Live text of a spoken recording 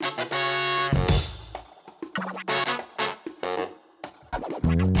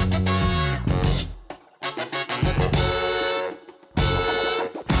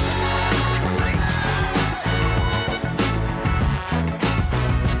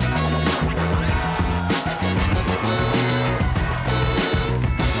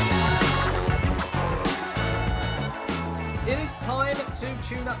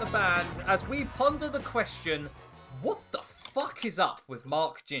tune up the band as we ponder the question, what the fuck is up with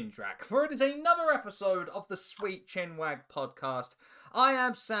Mark Jindrak? For it is another episode of the Sweet Chinwag podcast. I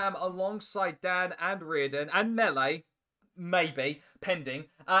am Sam alongside Dan and Reardon and Melee, maybe, pending,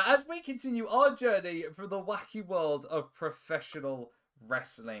 as we continue our journey through the wacky world of professional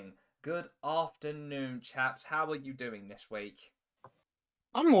wrestling. Good afternoon, chaps. How are you doing this week?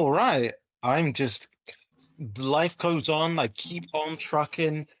 I'm all right. I'm just, life goes on. I keep on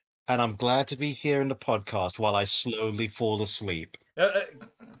trucking, and I'm glad to be here in the podcast while I slowly fall asleep.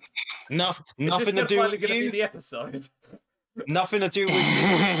 Nothing to do with Going to be you. the episode. Nothing to do with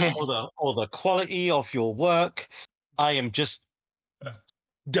you or the quality of your work. I am just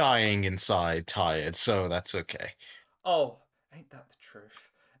dying inside, tired. So that's okay. Oh, ain't that the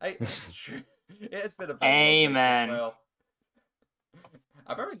truth? Ain't that the truth? It has been a very long week as well.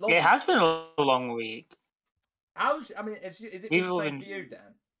 A very long. It has been a long week. Is it the same for you,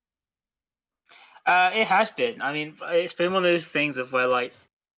 Dan? It has been. I mean, it's been one of those things of where, like,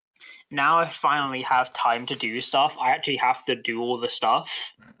 now I finally have time to do stuff. I actually have to do all the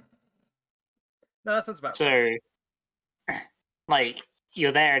stuff. No, that sounds about right. So, like,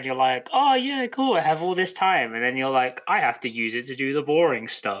 you're there and you're like, oh, yeah, cool, I have all this time. And then you're like, I have to use it to do the boring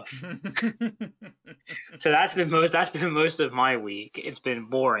stuff. So that's been most of my week. It's been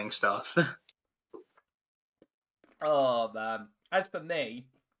boring stuff. Oh, man. As for me,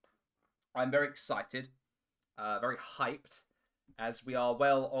 I'm very excited, very hyped, as we are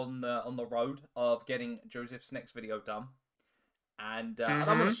well on the road of getting Joseph's next video done. And I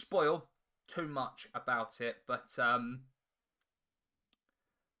don't want to spoil too much about it, but I'm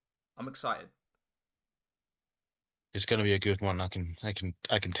excited. It's going to be a good one. I can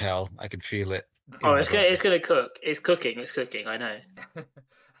tell. I can feel it. Oh, it's gonna cook. It's cooking. I know.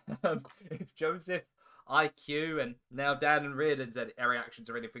 If Joseph, IQ, and now Dan and Reardon's reactions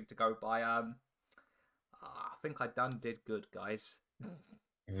are anything to go by, I think I did good, guys.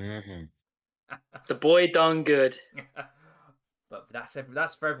 Mm-hmm. The boy done good. But that's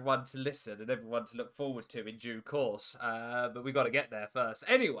for everyone to listen and everyone to look forward to in due course. But we got to get there first.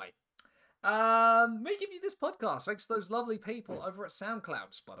 Anyway, we give you this podcast thanks to those lovely people over at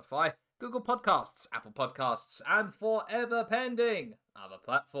SoundCloud, Spotify, Google Podcasts, Apple Podcasts, and forever pending other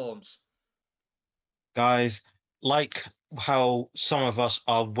platforms. Guys, like how some of us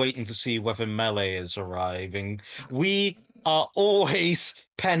are waiting to see whether Melee is arriving, we are always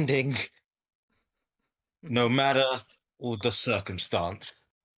pending, no matter the circumstance.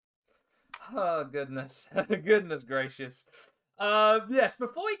 Oh, goodness. Goodness gracious. Yes,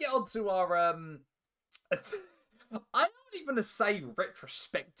 before we get on to our, I don't even want to say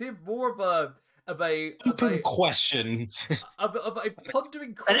retrospective, more of a open question. Of a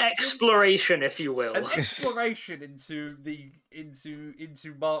pondering question. An exploration, if you will. An exploration into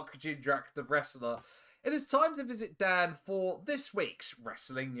Mark Jindrak, the wrestler. It is time to visit Dan for this week's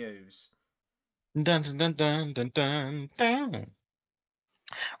wrestling news. Dun, dun, dun, dun, dun, dun.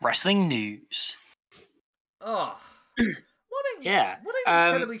 Wrestling news. Oh, what an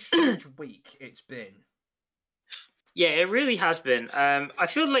incredibly strange week it's been. Yeah, it really has been. I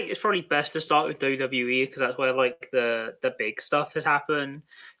feel like it's probably best to start with WWE because that's where like the big stuff has happened.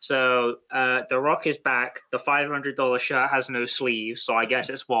 So The Rock is back. The $500 shirt has no sleeves, so I guess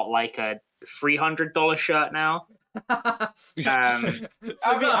it's like a $300 shirt now. $100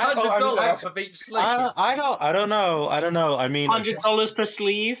 off of each sleeve. I don't know. I mean, $100 per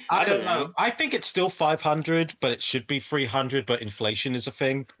sleeve. I don't know. I think it's still 500, but it should be 300. But inflation is a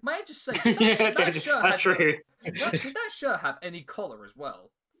thing. May I just say that shirt? That's true. Did that shirt have any collar as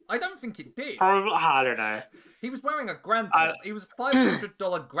well? I don't think it did. Probably, I don't know. He was wearing a granddad. He was a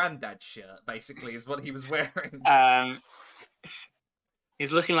 $500 granddad shirt, basically, is what he was wearing.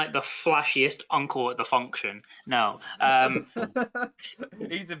 He's looking like the flashiest uncle at the function. No.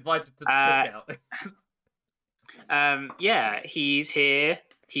 He's invited to the cookout. Yeah, he's here.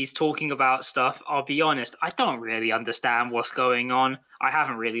 He's talking about stuff. I'll be honest, I don't really understand what's going on. I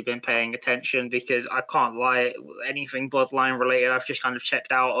haven't really been paying attention because I can't lie, anything Bloodline related I've just kind of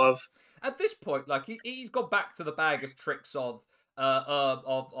checked out of. At this point, like he's gone back to the bag of tricks of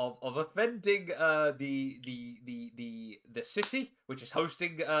offending the city, which is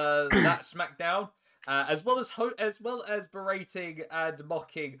hosting that SmackDown, as well as berating and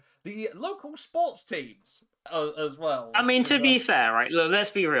mocking the local sports teams as well. I mean, to be fair, right? Look, let's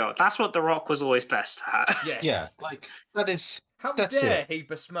be real. That's what The Rock was always best at. Yes. Yeah, like that is. How dare he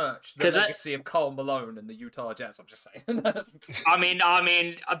besmirch the legacy of Karl Malone and the Utah Jazz? I'm just saying. I mean,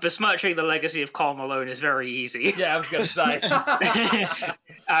 besmirching the legacy of Karl Malone is very easy. Yeah, I was going to say.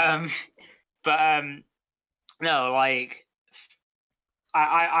 No, like,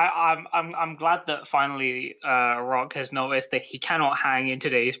 I'm glad that finally Rock has noticed that he cannot hang in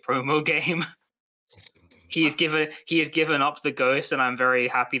today's promo game. He has given up the ghost, and I'm very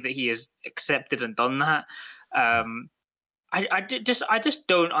happy that he has accepted and done that. I just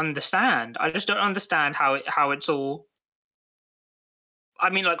don't understand. I just don't understand how it's all. I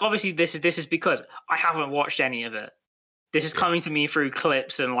mean, like, obviously this is because I haven't watched any of it. This is coming to me through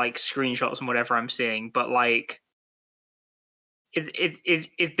clips and like screenshots and whatever I'm seeing. But like, is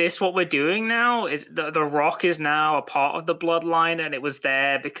this what we're doing now? Is the Rock is now a part of the bloodline, and it was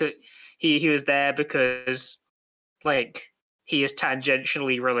there because he was there because like he is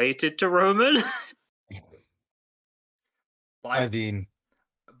tangentially related to Roman. I mean,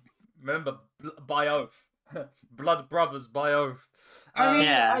 remember, by oath, blood brothers by oath.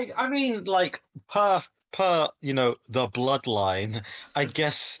 I mean, like per the bloodline. I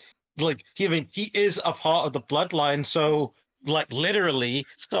guess like he is a part of the bloodline, so like literally.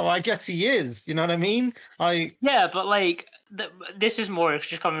 So I guess he is. You know what I mean? Yeah, but like this is more. It's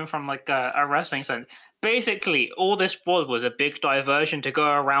just coming from like a wrestling sense. Basically, all this was a big diversion to go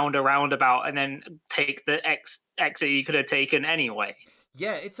around a roundabout and then take the exit you could have taken anyway.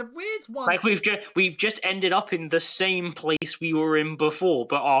 Yeah, it's a weird one. Like we've just ended up in the same place we were in before,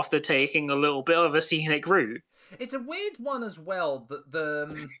 but after taking a little bit of a scenic route. It's a weird one as well that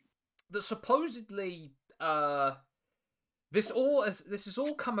that supposedly this has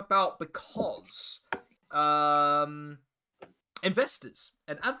all come about because investors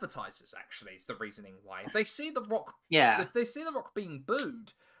and advertisers actually is the reasoning why. If they see the Rock, if they see the Rock being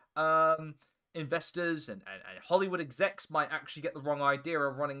booed, investors and Hollywood execs might actually get the wrong idea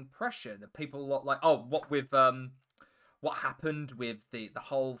of running pressure. The people like, oh, what happened with the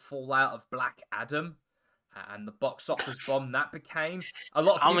whole fallout of Black Adam and the box office bomb that became. A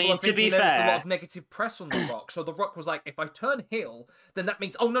lot of people are thinking there was a lot of negative press on The Rock. So The Rock was like, if I turn heel, then that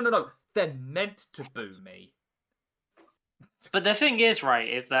means, oh, no, they're meant to boo me. But the thing is, right,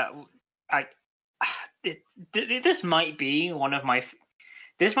 is that this might be one of my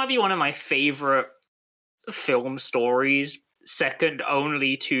favorite film stories, second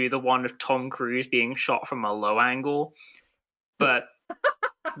only to the one of Tom Cruise being shot from a low angle. But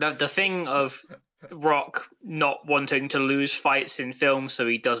the thing of Rock not wanting to lose fights in film so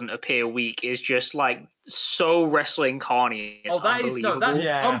he doesn't appear weak is just like so wrestling carny. It's that's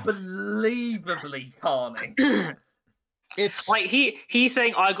unbelievably carny. It's like he's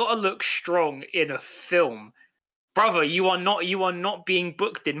saying, I gotta look strong in a film. Brother, you are not being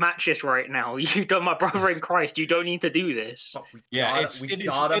booked in matches right now. You don't, my brother in Christ, you don't need to do this. We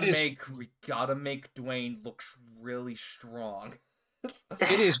gotta make Dwayne look really strong.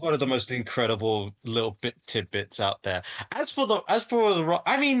 It is one of the most incredible little tidbits out there. As for the Rock,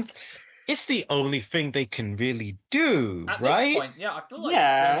 I mean, it's the only thing they can really do, at right? This point, yeah, I feel like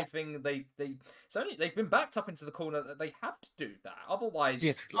it's the only thing they've been backed up into the corner that they have to do that.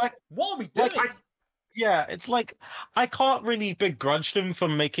 Otherwise, what are we doing? It's like I can't really begrudge them for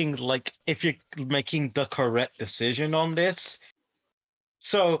making if you're making the correct decision on this.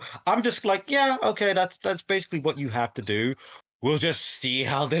 So I'm just like, yeah, okay, that's basically what you have to do. We'll just see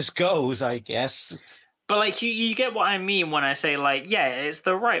how this goes, I guess. But like you get what I mean when I say it's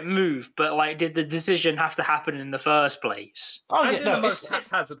the right move, but did the decision have to happen in the first place? Oh yeah, in the most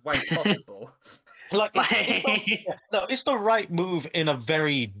haphazard way possible. It's the right move in a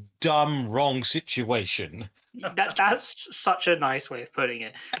very dumb, wrong situation. That's such a nice way of putting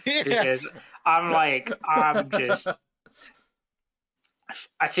it. Because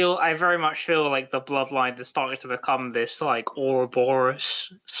I very much feel like the bloodline is starting to become this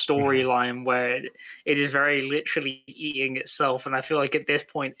Ouroboros storyline where it is very literally eating itself, and I feel like at this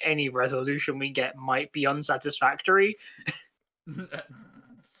point any resolution we get might be unsatisfactory.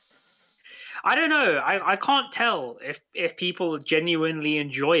 I don't know. I can't tell if people genuinely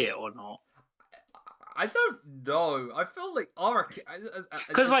enjoy it or not. I don't know. I feel like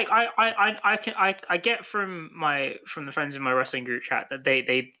because I get from the friends in my wrestling group chat that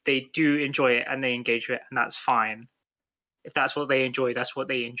they do enjoy it and they engage with it, and that's fine. If that's what they enjoy, that's what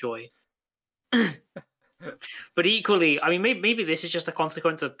they enjoy. But equally, I mean, maybe this is just a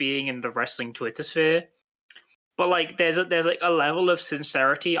consequence of being in the wrestling Twitter sphere. But there's a level of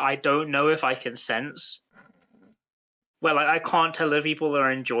sincerity I don't know if I can sense. Well, I can't tell if people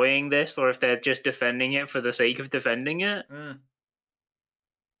are enjoying this or if they're just defending it for the sake of defending it.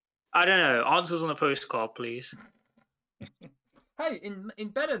 I don't know. Answers on a postcard, please. Hey, in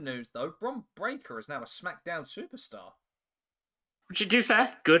better news though, Bron Breakker is now a SmackDown superstar. Which, to be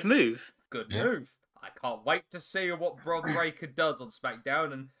fair, good move. Good move. I can't wait to see what Bron Breakker does on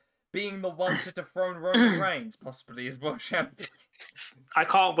SmackDown, and being the one to dethrone Roman Reigns, possibly as world champion. I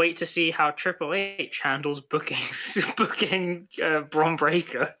can't wait to see how Triple H handles booking Braun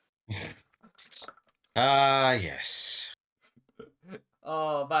Breaker. Yes.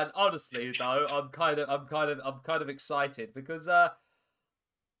 Oh man, honestly though, I'm kind of excited because to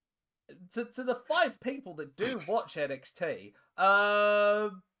the 5 people that do watch NXT,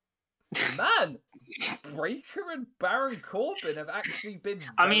 man, Breaker and Baron Corbin have actually been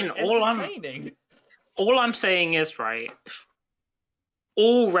very entertaining. All I'm saying is, right,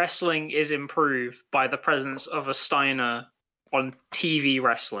 all wrestling is improved by the presence of a Steiner on TV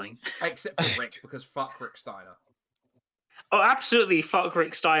wrestling. Except for Rick, because fuck Rick Steiner. Oh, absolutely, fuck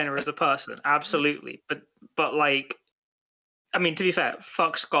Rick Steiner as a person, absolutely. But like, I mean, to be fair,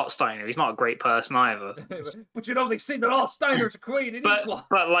 fuck Scott Steiner. He's not a great person either. But you know they say that all Steiners are created equal.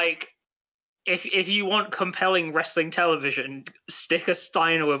 But like, if you want compelling wrestling television, stick a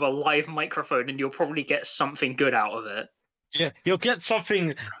Steiner with a live microphone, and you'll probably get something good out of it. Yeah, you'll get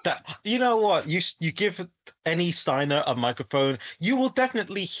something that, you know what, you give any Steiner a microphone, you will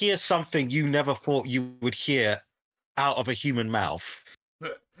definitely hear something you never thought you would hear out of a human mouth.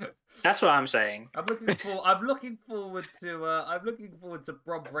 That's what I'm saying. I'm looking forward to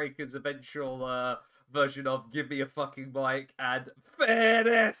Braun Breaker's eventual version of "Give Me a Fucking Mic" and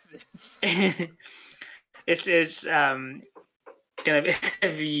fairness. It's gonna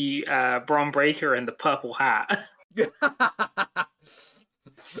be Braun Breaker and the purple hat.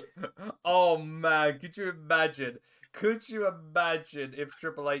 Oh man, could you imagine? Could you imagine if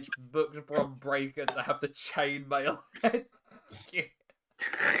Triple H booked Braun Breaker to have the chainmail head?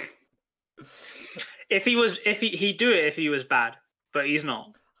 If he'd do it if he was bad, but he's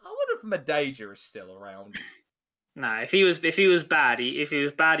not. I wonder if Medaja is still around. Nah, if he was bad, he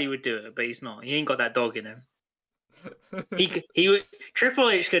would do it, but he's not. He ain't got that dog in him. Triple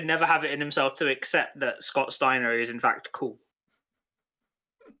H could never have it in himself to accept that Scott Steiner is in fact cool.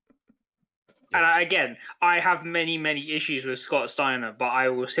 And I have many issues with Scott Steiner, but I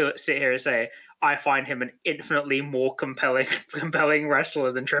will sit here and say I find him an infinitely more compelling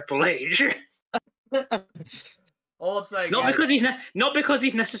wrestler than Triple H. All I'm saying not because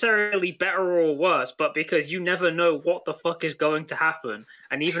he's necessarily better or worse, but because you never know what the fuck is going to happen.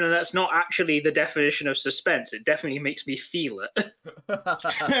 And even though that's not actually the definition of suspense, it definitely makes me feel it. Yeah,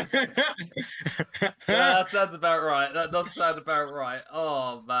 that sounds about right. That does sound about right.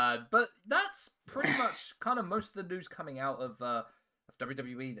 Oh man, but that's pretty much kind of most of the news coming out of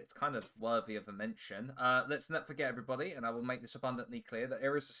WWE that's kind of worthy of a mention. Let's not forget, everybody, and I will make this abundantly clear, that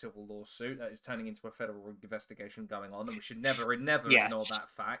there is a civil lawsuit that is turning into a federal investigation going on, and we should never ignore that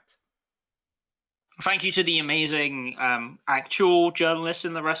fact. Thank you to the amazing actual journalists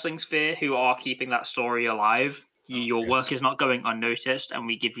in the wrestling sphere who are keeping that story alive. Your work is not going unnoticed, and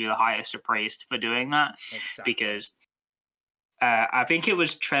we give you the highest of praise for doing that. Exactly. Because I think it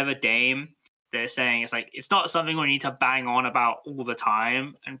was Trevor Dame they're saying it's not something we need to bang on about all the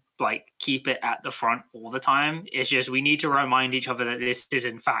time and like keep it at the front all the time. It's just we need to remind each other that this is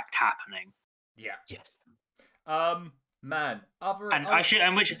in fact happening. Yeah. Yes. Man,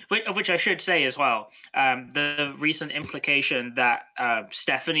 which I should say as well. The recent implication that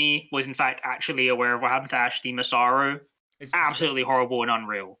Stephanie was in fact actually aware of what happened to Ashley Massaro is absolutely horrible and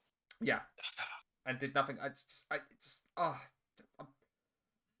unreal. Yeah, and did nothing.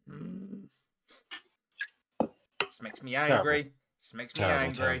 Just makes me angry. Just makes me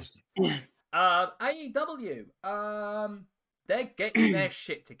angry. AEW, they're getting their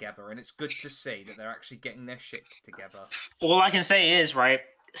shit together, and it's good to see that they're actually getting their shit together. All I can say is, right,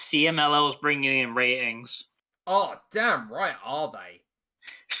 CMLL's bringing in ratings. Oh, damn right, are they?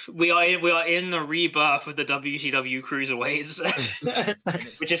 We are in the rebirth of the WCW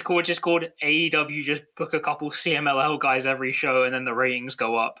Cruiserweights, which is called AEW. Just book a couple CMLL guys every show, and then the ratings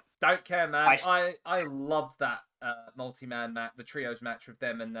go up. Don't care, man. I loved that multi-man match, the trios match with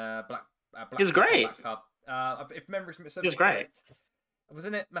them and Black. It was great. If memory serves, it was great.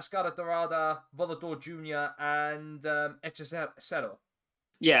 Wasn't it Mascara Dorada, Volador Jr. and Hechicero?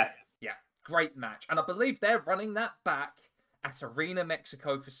 Yeah. Yeah, great match. And I believe they're running that back at Arena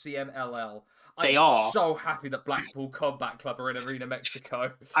Mexico for CMLL. I'm so happy that Blackpool Combat Club are in Arena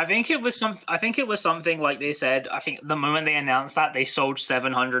Mexico. I think it was something like they said. I think the moment they announced that, they sold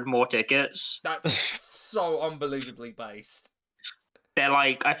 700 more tickets. That's so unbelievably based. They're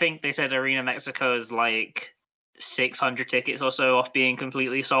like, I think they said Arena Mexico is like 600 tickets or so off being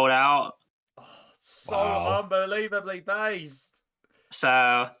completely sold out. Oh, so unbelievably based.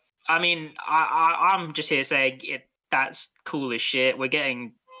 So, I mean, I'm just here saying that's cool as shit. We're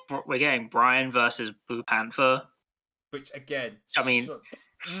getting Bryan versus Blue Panther, which again, I mean,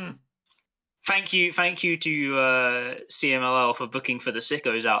 Thank you to CMLL for booking for the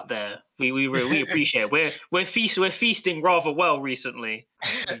sickos out there. We appreciate it. We're feasting rather well recently.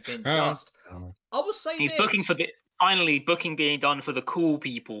 We've been just. I will say He's this. booking for finally booking being done for the cool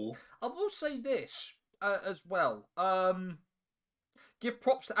people. I will say this as well. Give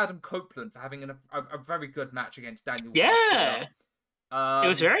props to Adam Copeland for having a very good match against Daniel Garcia. It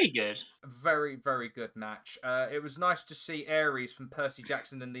was very good. Very, very good match. It was nice to see Aries from Percy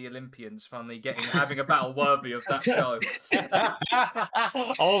Jackson and the Olympians finally having a battle worthy of that show.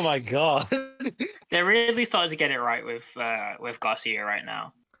 Oh my god. They're really starting to get it right with Garcia right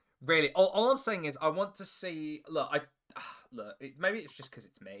now. Really, all I'm saying is I want to see. Maybe it's just because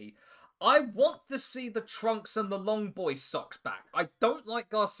it's me. I want to see the trunks and the long boy socks back. I don't like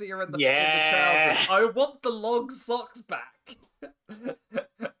Garcia in the trousers. I want the long socks back.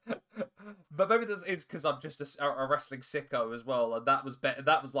 But maybe this is because I'm just a wrestling sicko as well, and that was better.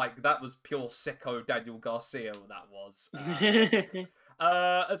 That was pure sicko Daniel Garcia. That was.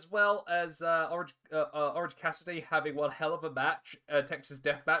 As well as Orange Cassidy having one hell of a match, Texas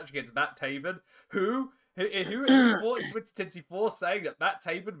Death Match against Matt Taven, who in 2024 saying that Matt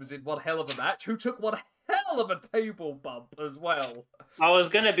Taven was in one hell of a match, who took one hell of a table bump as well. I was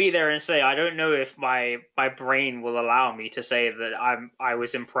gonna be there and say I don't know if my brain will allow me to say that I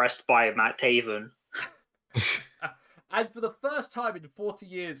was impressed by Matt Taven. And for the first time in 40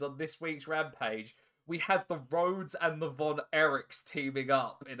 years on this week's Rampage, we had the Rhodes and the Von Erichs teaming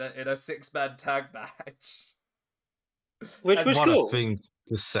up in a 6-man tag match. Which was cool. What a thing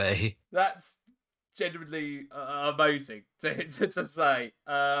to say. That's genuinely amazing to say.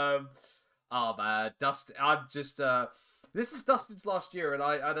 Oh man, Dustin! I'm just. This is Dustin's last year,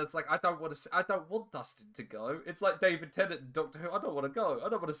 and it's like I don't want Dustin to go. It's like David Tennant and Doctor Who. I don't want to go. I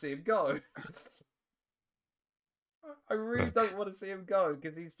don't want to see him go. I really don't want to see him go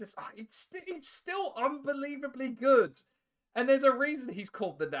because he's just. It's still unbelievably good, and there's a reason he's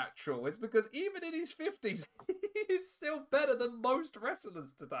called the Natural. It's because even in his 50s, he's still better than most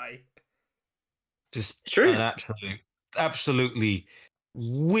wrestlers today. Just true. An absolutely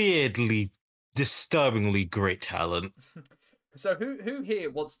weirdly, disturbingly great talent. So who here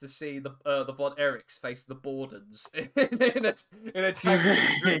wants to see the Von Erichs face the Bordens in a tag team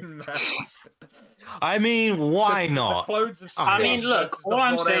dream match? I mean, why not? The clones of I mean, look, all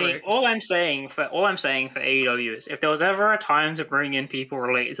I'm saying for AEW is if there was ever a time to bring in people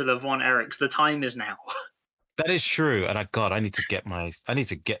related to the Von Erichs, the time is now. That is true, and I need to get my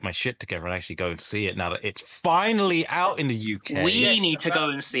shit together and actually go and see it now that it's finally out in the UK. We need to go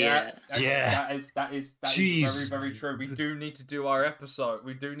and see it. That is very, very true. We do need to do our episode.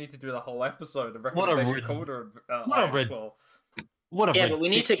 We do need to do the whole episode of Recommendation Corner. But we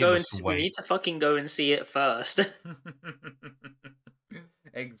need to go and we need to fucking go and see it first.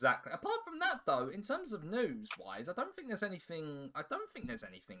 Exactly. Apart from that, though, in terms of news-wise, I don't think there's anything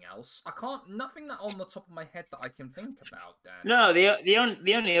else. Nothing that on the top of my head that I can think about, Dan. No, the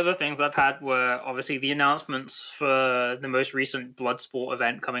only other things I've had were obviously the announcements for the most recent Bloodsport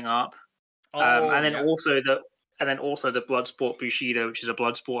event coming up, and then also the Bloodsport Bushido, which is a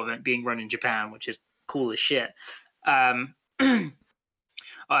Bloodsport event being run in Japan, which is cool as shit. I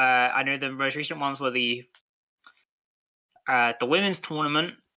know the most recent ones were the women's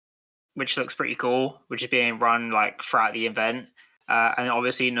tournament, which looks pretty cool, which is being run like throughout the event, and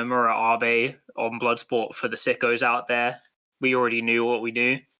obviously Nomura Abe on Bloodsport for the sickos out there. We already knew what we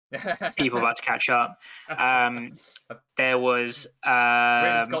knew. People about to catch up. There was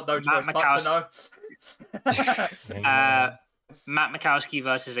Riddick's got no choice but to know. Matt Mikowski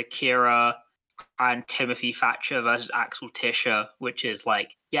versus Akira, and Timothy Thatcher versus Axel Tischer, which is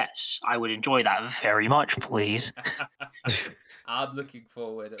like, yes, I would enjoy that very much, please. I'm looking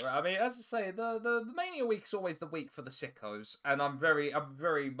forward. I mean, as I say, the Mania week is always the week for the sickos, and I'm very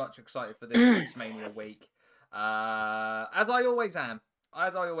much excited for this week's Mania week. As I always am,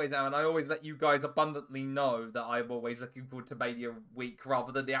 and I always let you guys abundantly know that I'm always looking forward to Mania week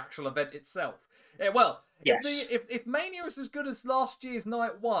rather than the actual event itself. Yeah, well, yes. If Mania is as good as last year's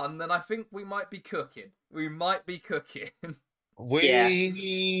Night 1, then I think we might be cooking. We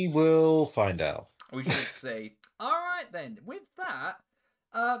will find out. We shall see. All right, then. With that,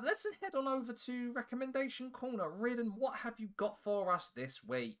 let's head on over to Recommendation Corner. Ridden, what have you got for us this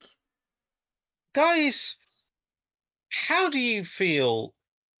week? Guys, how do you feel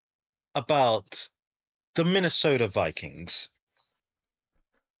about the Minnesota Vikings?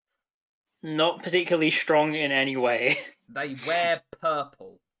 Not particularly strong in any way. They wear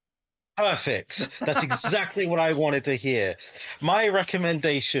purple. Perfect. That's exactly what I wanted to hear. My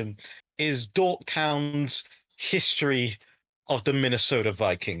recommendation is Dorktown's history of the Minnesota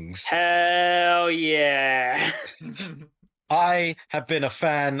Vikings. Hell yeah. I have been a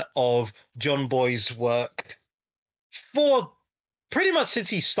fan of John Boy's work for pretty much since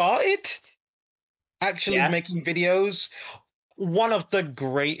he started actually making videos. One of the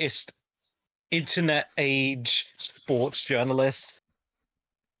greatest internet age sports journalists.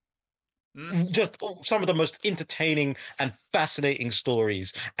 Just some of the most entertaining and fascinating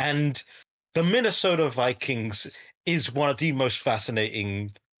stories. And the Minnesota Vikings is one of the most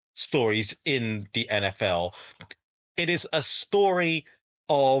fascinating stories in the NFL. It is a story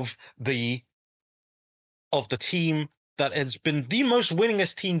of the team that has been the most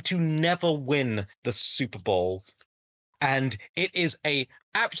winningest team to never win the Super Bowl. And it is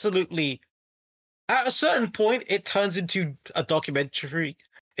absolutely, at a certain point, it turns into a documentary.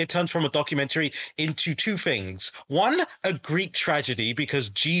 It turns from a documentary into two things. One, a Greek tragedy, because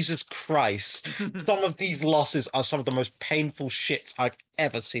Jesus Christ, some of these losses are some of the most painful shit I've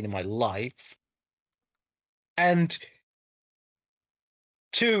ever seen in my life. And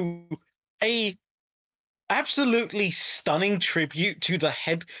two, a absolutely stunning tribute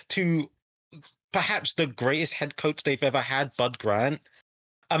to perhaps the greatest head coach they've ever had, Bud Grant,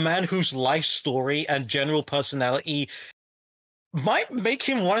 a man whose life story and general personality might make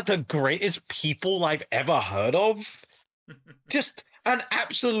him one of the greatest people I've ever heard of. Just an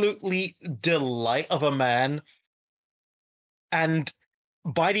absolutely delight of a man. And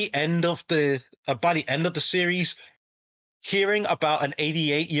by the end of the series, hearing about an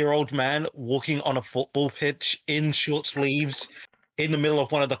 88-year-old man walking on a football pitch in short sleeves in the middle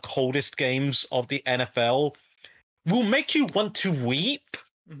of one of the coldest games of the NFL will make you want to weep.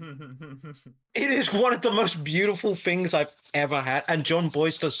 It is one of the most beautiful things I've ever had, and John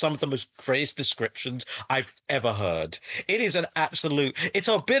Boyce does some of the most greatest descriptions I've ever heard. It is it's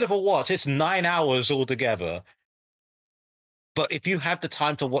a bit of a watch. It's 9 hours altogether. But if you have the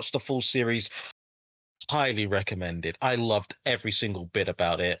time to watch the full series, highly recommended. I loved every single bit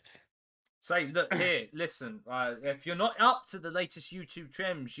about it. Say, look here, listen. If you're not up to the latest YouTube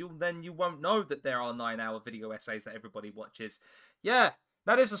trends, you won't know that there are 9-hour video essays that everybody watches. Yeah,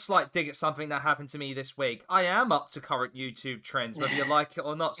 that is a slight dig at something that happened to me this week. I am up to current YouTube trends, whether you like it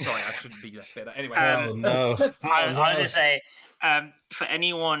or not. Sorry, I shouldn't be this bit. Anyway, Oh no! I was gonna say, for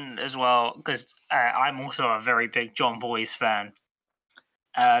anyone as well, because I'm also a very big John Boyce fan.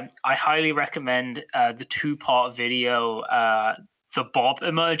 I highly recommend the 2-part video, the Bob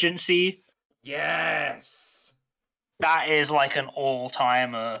emergency. Yes, that is like an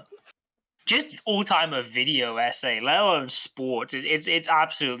all-timer, just all-timer video essay, let alone sports. It's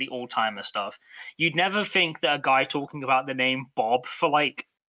absolutely all-timer stuff. You'd never think that a guy talking about the name Bob for like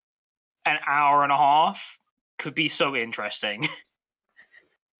an hour and a half could be so interesting.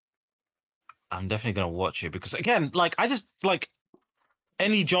 I'm definitely gonna watch it because again, like I just like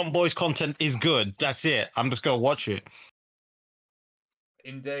any John Boyce content is good. That's it. I'm just gonna watch it.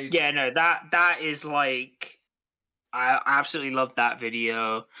 Indeed. Yeah, no, that is like, I absolutely love that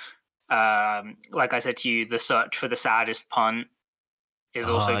video. Like I said to you, the search for the saddest punt is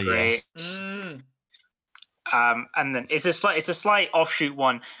also great. Yes. And then it's a slight offshoot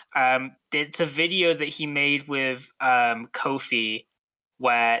one. It's a video that he made with Kofi,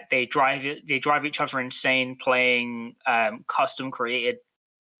 where they drive each other insane playing custom created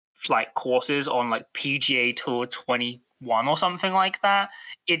like courses on like PGA Tour 21 or something like that.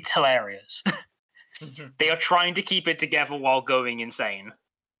 It's hilarious. They are trying to keep it together while going insane.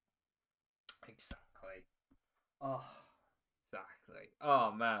 Exactly. Oh, exactly.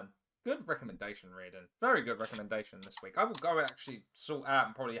 Oh man, good recommendation, Reardon. Very good recommendation this week. I will go and actually sort out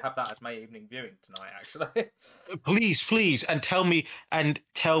and probably have that as my evening viewing tonight. Actually, Please, and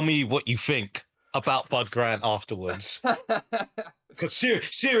tell me what you think about Bud Grant afterwards. Because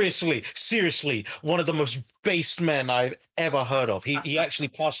seriously, one of the most based men I've ever heard of. He actually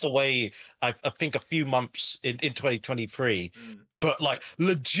passed away, I think, a few months in 2023. But like,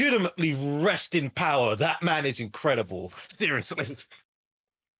 legitimately, rest in power. That man is incredible. Seriously.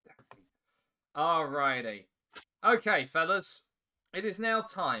 Alrighty. Okay, fellas, it is now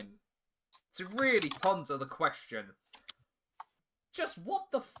time to really ponder the question. Just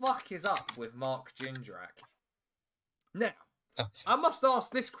what the fuck is up with Mark Jindrak? Now, I must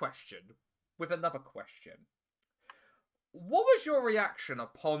ask this question with another question. What was your reaction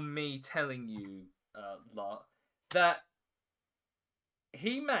upon me telling you, lot, that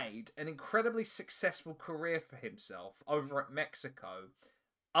he made an incredibly successful career for himself over at Mexico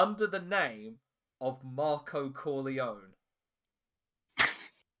under the name of Marco Corleone?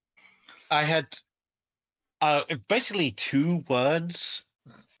 I had basically two words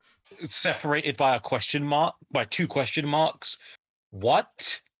separated by by 2 question marks.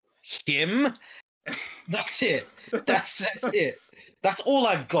 What? Him? That's it. That's it. That's all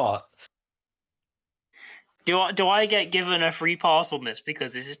I've got. Do I get given a free pass on this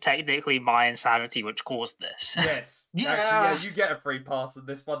because this is technically my insanity which caused this? Yes. Yeah. Actually, yeah, you get a free pass on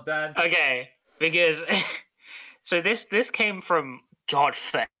this one, Dan. Okay, because so this came from God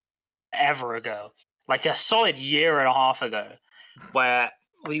forever ago, like a solid year and a half ago, where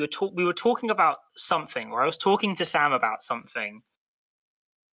we were talking about something, or I was talking to Sam about something.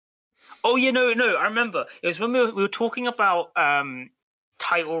 Oh yeah, no, I remember. It was when we were talking about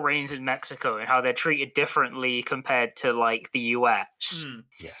title reigns in Mexico and how they're treated differently compared to like the US.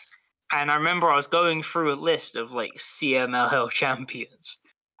 Yes. And I remember I was going through a list of like CMLL champions,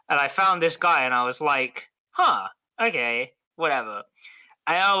 and I found this guy, and I was like, "Huh, okay, whatever."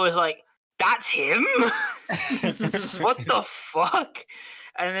 And I was like, "That's him? What the fuck?"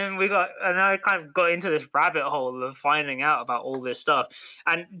 And then I kind of got into this rabbit hole of finding out about all this stuff.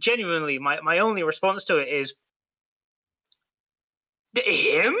 And genuinely, my only response to it is,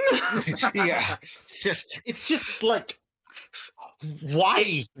 him? Yeah. It's just like,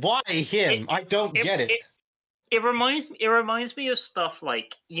 why? Why him? I don't get it. It reminds me of stuff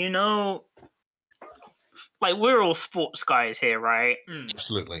like, you know, like we're all sports guys here, right?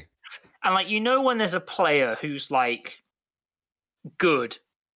 Absolutely. And like, you know, when there's a player who's like good,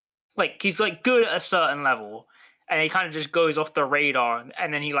 like he's like good at a certain level, and he kind of just goes off the radar,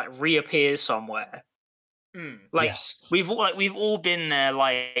 and then he like reappears somewhere. Like yes. we've all been there,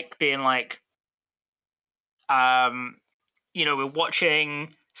 like being like, you know, we're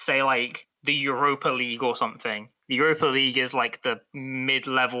watching, say, like the Europa League or something. The Europa League is like the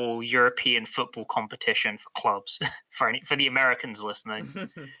mid-level European football competition for clubs. for the Americans listening.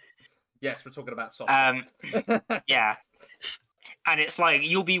 Yes, we're talking about soccer. Yeah, and it's like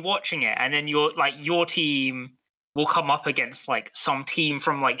you'll be watching it, and then your team will come up against like some team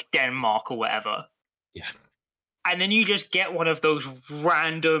from like Denmark or whatever. Yeah. And then you just get one of those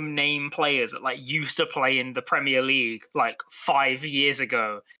random name players that like used to play in the Premier League like 5 years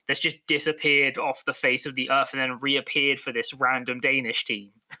ago that's just disappeared off the face of the earth and then reappeared for this random Danish team.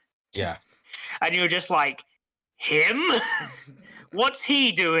 Yeah. And you're just like, him? What's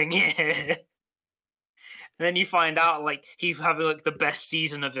he doing here? And then you find out like he's having like the best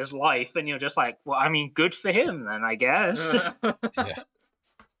season of his life, and you're just like, well, I mean, good for him then, I guess. Yeah.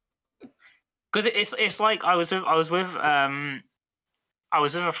 Because it's like I was with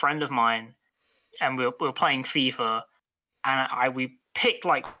a friend of mine, and we were playing FIFA, and we picked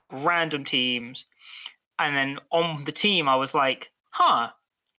like random teams, and then on the team I was like, huh,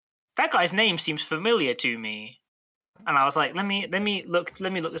 that guy's name seems familiar to me, and I was like, let me look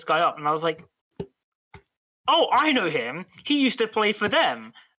this guy up, and I was like, oh, I know him. He used to play for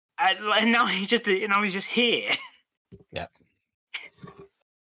them, and now he's just here. Yeah.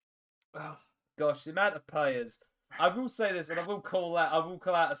 Oh gosh, the amount of players. I will say this, and I will call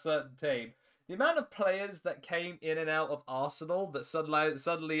out a certain team. The amount of players that came in and out of Arsenal that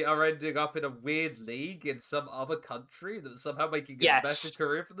suddenly are ending up in a weird league in some other country that somehow making a better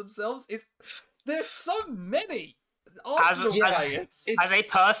career for themselves is there's so many Arsenal players. As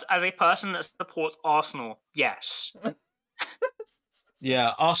a person that supports Arsenal, yes.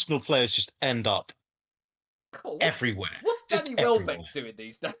 Yeah, Arsenal players just end up Cool. everywhere. What's Danny Welbeck doing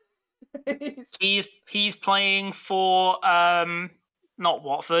these days? He's playing for not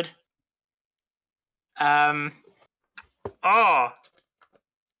Watford. Brighton.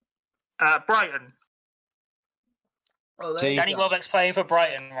 Oh, Danny Welbeck's playing for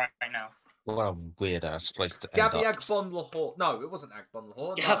Brighton right now. What a weird ass place to Gabby end up. Agbonlahor. No, it wasn't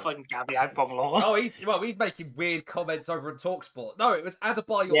Agbonlahor. Yeah, fucking Gabby Agbonlahor. Oh, he's making weird comments over on TalkSport. No, it was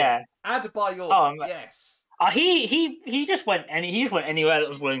Adebayor. Yeah, Adebayor. Oh, yes. He just went anywhere that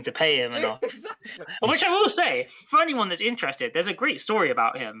was willing to pay him enough. Exactly. Which I will say, for anyone that's interested, there's a great story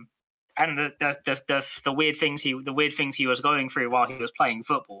about him and the weird things he was going through while he was playing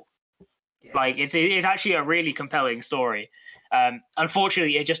football. Yes. Like it's actually a really compelling story.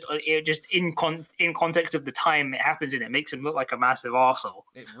 Unfortunately, it just in context of the time it happens in, it makes him look like a massive arsehole.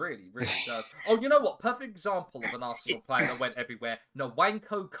 It really, really does. Oh, you know what? Perfect example of an Arsenal player that went everywhere.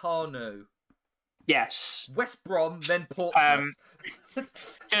 Nwankwo Kanu. Yes. West Brom, then Portsmouth.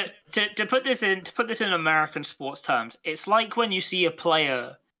 To put this in American sports terms, it's like when you see a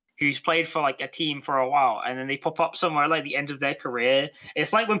player who's played for like a team for a while and then they pop up somewhere like the end of their career.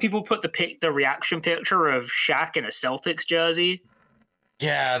 It's like when people put the reaction picture of Shaq in a Celtics jersey.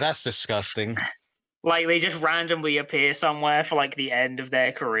 Yeah, that's disgusting. Like they just randomly appear somewhere for like the end of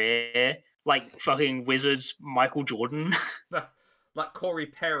their career, like fucking Wizards Michael Jordan. like Corey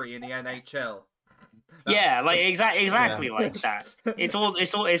Perry in the NHL. Yeah, like exactly like that. It's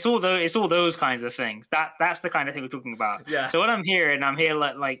all those kinds of things. That's the kind of thing we're talking about. Yeah. So what I'm hearing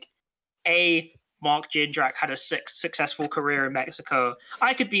like Mark Jindrak had a successful career in Mexico.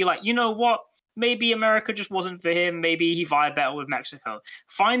 I could be like, you know what? Maybe America just wasn't for him. Maybe he vibed better with Mexico.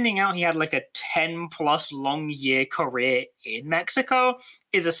 Finding out he had like a 10+ long year career in Mexico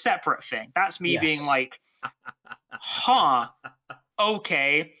is a separate thing. That's me being like, huh,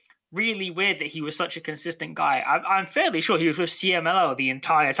 okay. Really weird that he was such a consistent guy. I'm fairly sure he was with CMLL the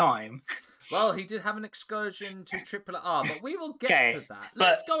entire time. Well, he did have an excursion to Triple R, but we will get Okay, to that.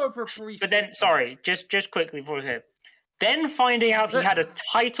 Let's go over a brief. But then, sorry, just quickly before we hit. Then finding out he had a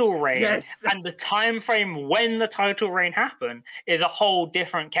title reign and the time frame when the title reign happened is a whole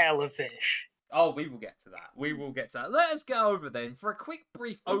different kettle of fish. Oh, we will get to that. Let us go over then for a quick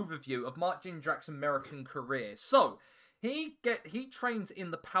brief overview of Mark Jindrak's American career. So, he trains in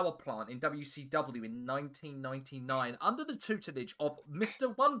the Power Plant in WCW in 1999 under the tutelage of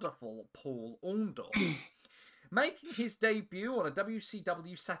Mr. Wonderful Paul Orndorff. Making his debut on a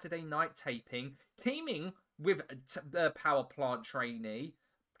WCW Saturday night taping, teaming with Power Plant trainee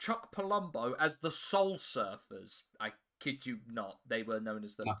Chuck Palumbo as the Soul Surfers. I kid you not, they were known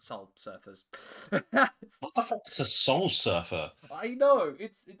as the Soul Surfers. What the fuck is a Soul Surfer? I know,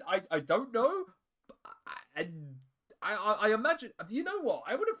 I don't know, and I imagine, you know what,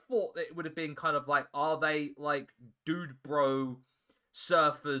 I would have thought that it would have been kind of like, are they like dude bro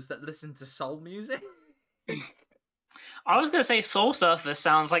surfers that listen to soul music? I was gonna say Soul Surfer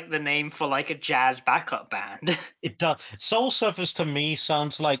sounds like the name for like a jazz backup band. It does. Soul Surfers to me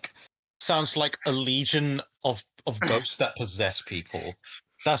sounds like a legion of ghosts that possess people.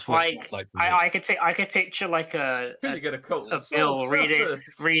 That's what it sounds like. I could picture like a Bill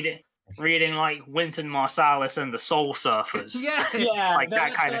reading like Wynton Marsalis and the Soul Surfers. Yeah, like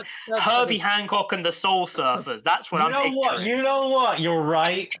that kind of Herbie Hancock and the Soul Surfers. That's what I'm picturing. You know what? You're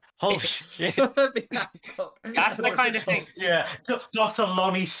right. Holy shit. Herbie Hancock. That's the kind of thing. Yeah, Dr.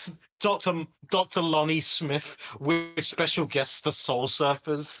 Lonnie Smith with special guests, the Soul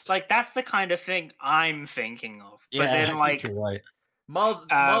Surfers. Like that's the kind of thing I'm thinking of. But Yeah, then like you're right. Miles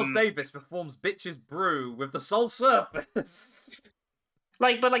Davis performs Bitches Brew with the Soul Surfers.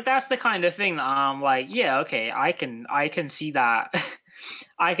 But that's the kind of thing that I'm like, yeah, okay, I can see that.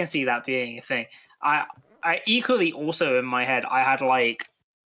 I can see that being a thing. I equally also in my head I had like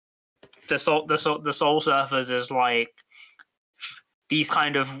the Soul Surfers as like these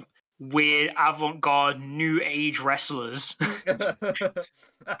kind of weird avant-garde new age wrestlers.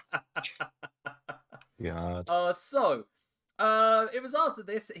 God. It was after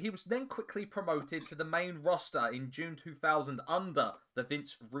this that he was then quickly promoted to the main roster in June 2000 under the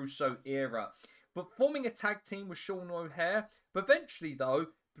Vince Russo era, but forming a tag team with Sean O'Haire, but eventually, though,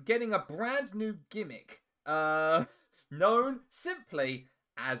 getting a brand new gimmick known simply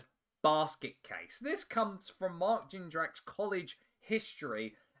as Basket Case. This comes from Mark Jindrak's college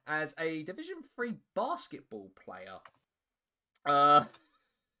history as a Division III basketball player.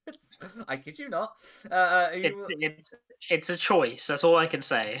 I kid you not. It's a choice. That's all I can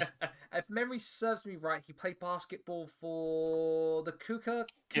say. If memory serves me right, he played basketball for the Kuka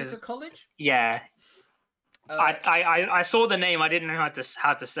College. Yeah. I saw the name. I didn't know how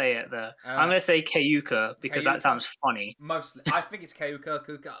to say it though. I'm gonna say Keuka because that sounds funny. Mostly, I think it's Keuka.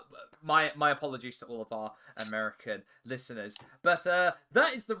 My apologies to all of our American listeners, but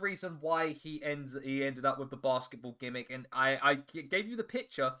that is the reason why he ended up with the basketball gimmick. And I gave you the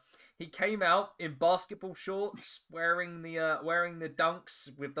picture. He came out in basketball shorts, wearing the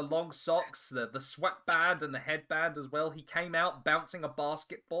dunks with the long socks, the sweatband and the headband as well. He came out bouncing a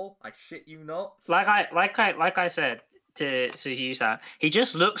basketball. I shit you not. Like I said to you, Sam, he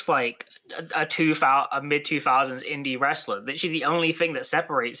just looks like a mid 2000s indie wrestler. Literally, the only thing that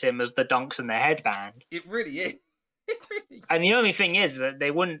separates him is the dunks and the headband. It really is. And the only thing is that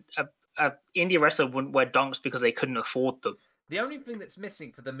they wouldn't a indie wrestler wouldn't wear dunks because they couldn't afford them. The only thing that's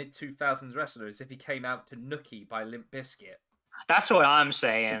missing for the mid-2000s wrestler is if he came out to Nookie by Limp Bizkit. That's what I'm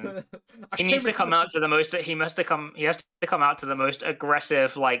saying. He needs to come out to the most. He has to come out to the most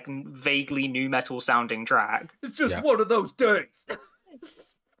aggressive, like vaguely nu metal sounding track. It's just one of those days.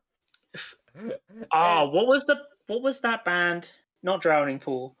 Oh, what was that band? Not Drowning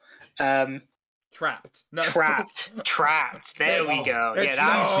Pool. Trapped. No. Trapped. There we go. It's Yeah,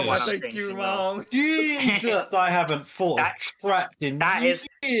 that's no, what I I'm think you wrong. Jesus, I haven't thought of Trapped in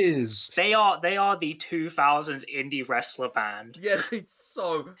years. They are the 2000s indie wrestler band. Yeah,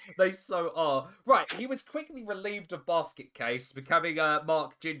 they so are. Right, he was quickly relieved of Basket Case, becoming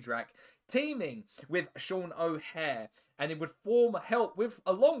Mark Jindrak. teaming with Sean O'Hare. And it would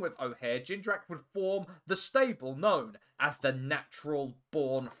along with O'Hare, Jindrak would form the stable known as the Natural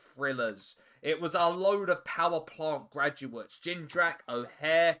Born Thrillers. It was a load of Power Plant graduates: Jindrak,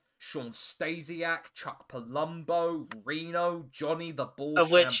 O'Hare, Sean Stasiak, Chuck Palumbo, Reno, Johnny the Bull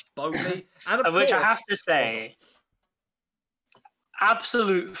Shamboli, and of which I have to say,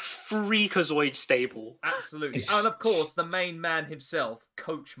 absolute freakazoid stable. Absolutely. And of course, the main man himself,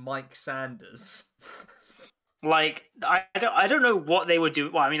 Coach Mike Sanders. Like, I don't know what they were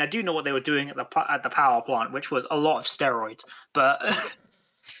doing. Well, I mean, I do know what they were doing at the power plant, which was a lot of steroids. But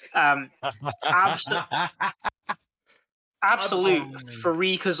absolute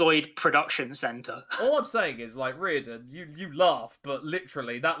freakazoid production center. All I'm saying is, like, Reardon, you laugh, but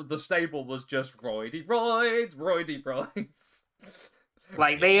literally, the stable was just roidy roids.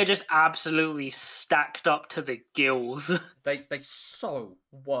 Like, they are just absolutely stacked up to the gills. They so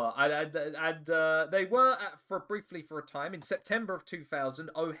were. And they were, briefly for a time. In September of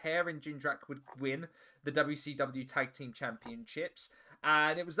 2000, O'Hare and Jindrak would win the WCW Tag Team Championships.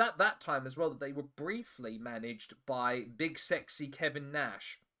 And it was at that time as well that they were briefly managed by Big Sexy Kevin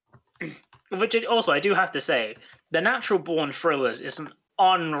Nash. Which also, I do have to say, the Natural Born Thrillers is an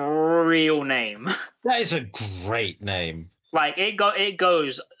unreal name. That is a great name. Like, it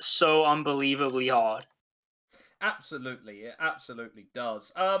goes so unbelievably hard. Absolutely, it absolutely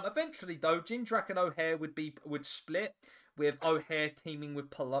does. Eventually, though, Jindrak and O'Hare would split, with O'Hare teaming with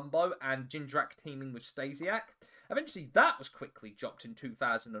Palumbo and Jindrak teaming with Stasiak. Eventually, that was quickly dropped in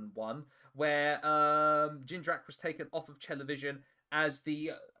 2001, where Jindrak was taken off of television as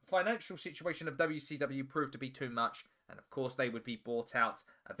the financial situation of WCW proved to be too much, and of course, they would be bought out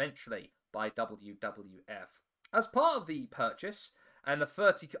eventually by WWF. As part of the purchase, and I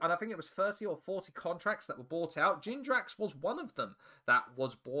think it was 30 or 40 contracts that were bought out, Jindrak's was one of them that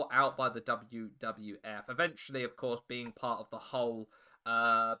was bought out by the WWF. Eventually, of course, being part of the whole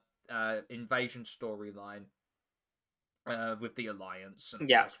invasion storyline with the Alliance.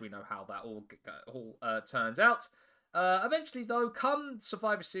 And of course, we know how that all turns out. Eventually, though, come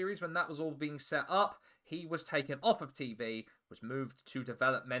Survivor Series, when that was all being set up, he was taken off of TV, was moved to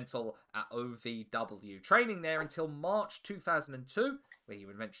developmental at OVW, training there until March 2002, where he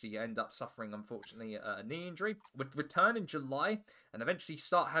would eventually end up suffering, unfortunately, a knee injury, would return in July, and eventually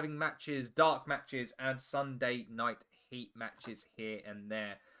start having matches, dark matches, and Sunday night heat matches here and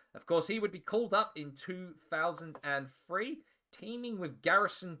there. Of course, he would be called up in 2003, teaming with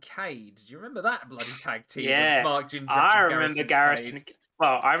Garrison Cade. Do you remember that bloody tag team? Yeah, Mark Jindrak I remember Garrison.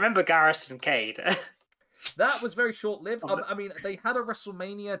 Well, I remember Garrison Cade. That was very short-lived. I mean, they had a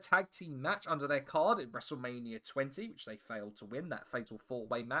WrestleMania tag team match under their card in WrestleMania 20, which they failed to win, that fatal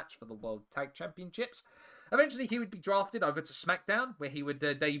four-way match for the World Tag Championships. Eventually, he would be drafted over to SmackDown, where he would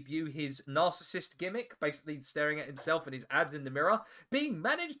debut his narcissist gimmick, basically staring at himself and his abs in the mirror, being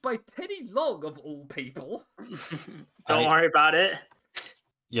managed by Teddy Long, of all people. Don't worry about it.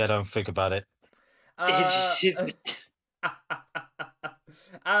 Yeah, don't think about it.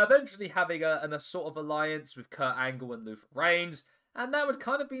 Eventually having a sort of alliance with Kurt Angle and Luther Reigns, and that would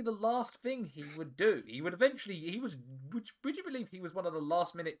kind of be the last thing he would do. He would eventually, would you believe he was one of the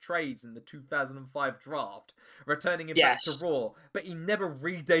last minute trades in the 2005 draft, returning him back to Raw, but he never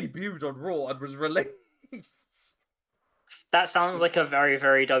re-debuted on Raw and was released. That sounds like a very,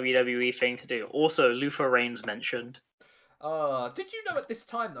 very WWE thing to do. Also, Luther Reigns mentioned. Did you know at this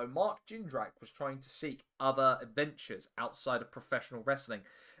time, though, Mark Jindrak was trying to seek other adventures outside of professional wrestling?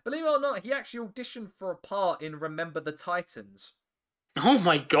 Believe it or not, he actually auditioned for a part in Remember the Titans. Oh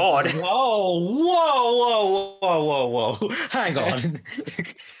my god. Whoa. Hang on.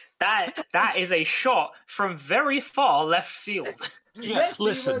 That is a shot from very far left field. Yeah, yes,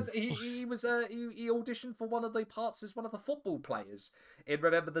 listen. He auditioned for one of the parts as one of the football players in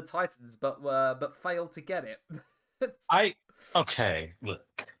Remember the Titans, but failed to get it.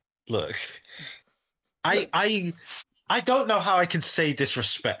 Look. I don't know how I can say this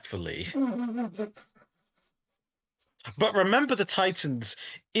respectfully. But Remember the Titans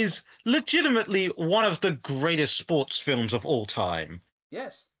is legitimately one of the greatest sports films of all time.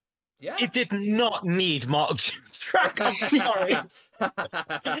 Yes. Yeah. It did not need Mark Jindrak. I'm sorry.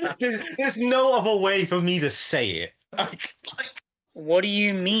 There's no other way for me to say it. What do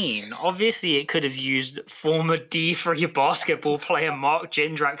you mean? Obviously, it could have used former D3 basketball player Mark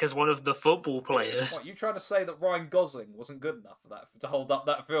Jindrak as one of the football players. What, you trying to say that Ryan Gosling wasn't good enough for that to hold up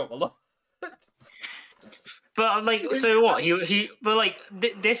that film a lot? But like, so what? But like,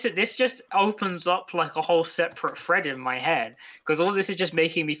 this just opens up like a whole separate thread in my head, because all this is just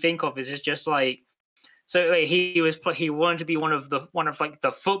making me think of is just like, So like, he wanted to be one of like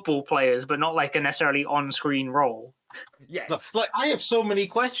the football players, but not like a necessarily on-screen role. Yes. Like, I have so many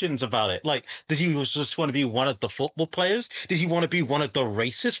questions about it. Like, does he just want to be one of the football players? Did he want to be one of the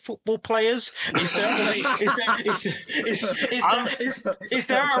racist football players? Is there is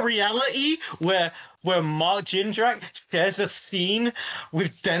there a reality where Mark Jindrak shares a scene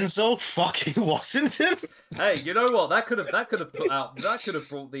with Denzel fucking Washington? Hey, you know what? That could have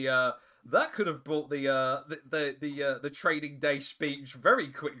brought the Trading Day speech very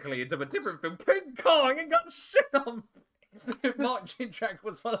quickly into a different film. King Kong and got shit on. If Mark Jindrak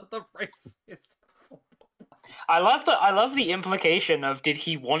was one of the racist. I love the implication of did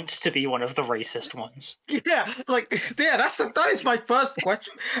he want to be one of the racist ones? Yeah, that is my first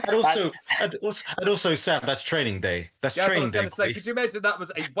question. And also, Sam, that's Training Day. That's Yeah, Training I was going Day. to say, could you imagine that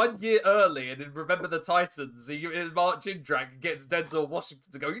was a 1 year early, and in Remember the Titans, Mark Jindrak gets Denzel Washington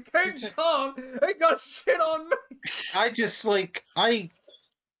to go, King Kong, he got shit on me.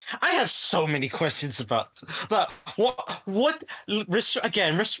 I have so many questions about what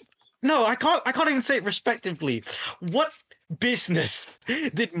no, I can't even say it respectively. What business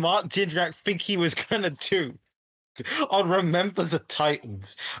did Mark Jindrak think he was gonna do on Remember the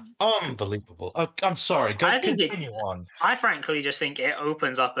Titans? Unbelievable. I'm sorry. Continue on. I frankly just think it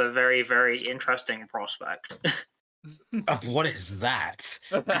opens up a very, very interesting prospect. What is that?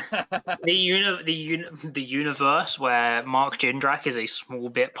 The universe where Mark Jindrak is a small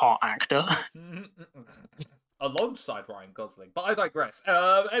bit part actor. Alongside Ryan Gosling, but I digress.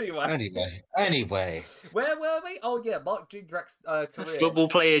 Anyway. Where were we? Oh yeah, Mark Jindrak's career. Football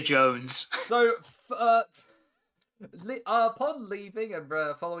player Jones. So, upon leaving and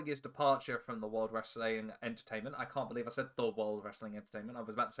following his departure from the World Wrestling Entertainment, I can't believe I said the World Wrestling Entertainment. I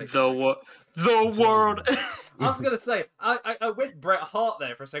was about to say the world. I was going to say, I went Bret Hart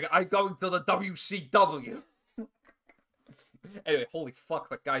there for a second. I'm going to the WCW. Anyway, holy fuck,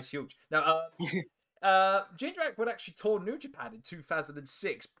 that guy's huge. Now, Jindrak would actually tour New Japan in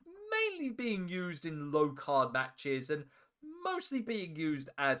 2006, mainly being used in low-card matches and mostly being used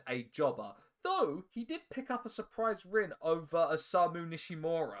as a jobber. Though, he did pick up a surprise win over Osamu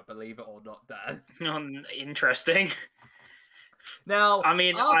Nishimura, believe it or not, Dan. Interesting. Now, I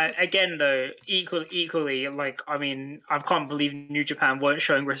mean, equally, like, I mean, I can't believe New Japan weren't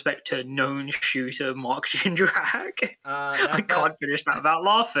showing respect to known shooter Mark Jindrak. I can't finish that without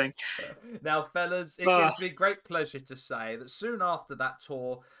laughing. Now, fellas, it gives me great pleasure to say that soon after that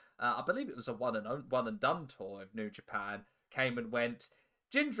tour, I believe it was a one and done tour of New Japan, came and went.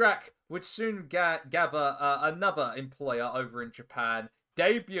 Jindrak would soon gather another employer over in Japan,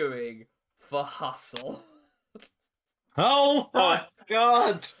 debuting for Hustle. Oh my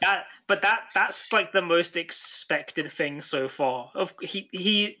god! That's like the most expected thing so far.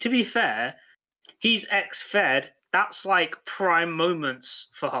 He to be fair, he's ex-Fed. That's like prime moments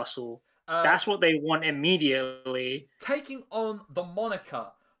for Hustle. That's what they want immediately. Taking on the moniker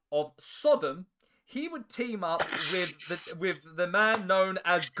of Sodom, he would team up with the man known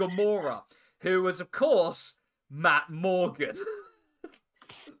as Gamora, who was, of course, Matt Morgan.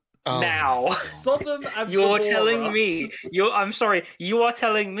 Now, Sodom and you're Gamora. telling me I'm sorry. You are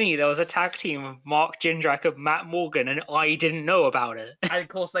telling me there was a tag team of Mark Jindrak and Matt Morgan, and I didn't know about it. And of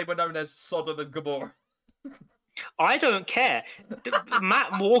course, they were known as Sodom and Gamora. I don't care.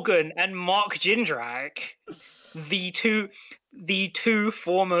 Matt Morgan and Mark Jindrak, the two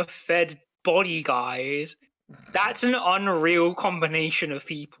former Fed body guys. That's an unreal combination of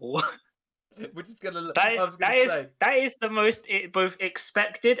people. We're just gonna. That is the most both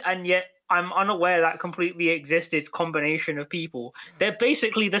expected and yet I'm unaware that completely existed combination of people. They're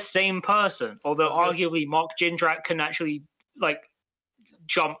basically the same person, although arguably Mark Jindrak can actually like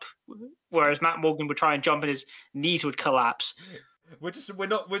jump, whereas Matt Morgan would try and jump and his knees would collapse. We're just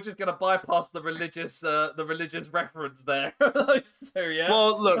gonna bypass the religious reference there. So yeah.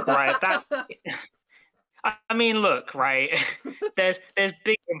 Well, look, right. I mean, look, right. There's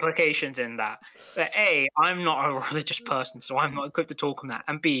big implications in that. A, I'm not a religious person, so I'm not equipped to talk on that.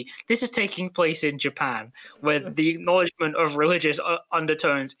 And B, this is taking place in Japan, where the acknowledgement of religious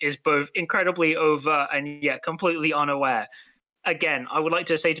undertones is both incredibly overt and yet completely unaware. Again, I would like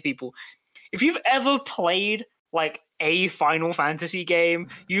to say to people, if you've ever played like a Final Fantasy game,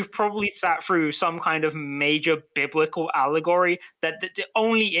 you've probably sat through some kind of major biblical allegory that's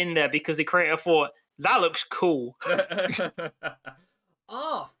only in there because the creator thought, that looks cool.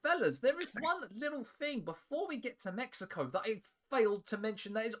 Fellas, there is one little thing before we get to Mexico that I failed to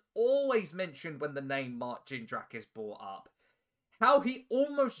mention that is always mentioned when the name Mark Jindrak is brought up. How he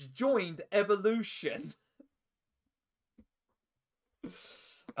almost joined Evolution.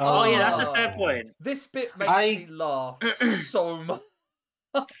 Oh yeah, that's a fair God. point. This bit makes me laugh so much.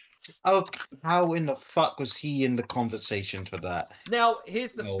 Oh, how in the fuck was he in the conversation for that? Now,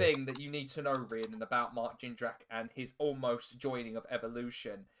 here's the No. thing that you need to know, Rhiannon, about Mark Jindrak and his almost joining of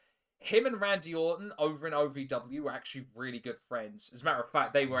Evolution. Him and Randy Orton over in OVW were actually really good friends. As a matter of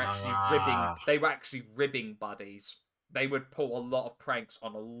fact, they were actually ribbing buddies. They would pull a lot of pranks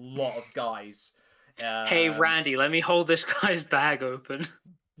on a lot of guys. Hey Randy, let me hold this guy's bag open.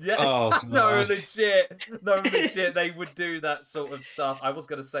 Yeah, Oh, no, God. legit, they would do that sort of stuff. I was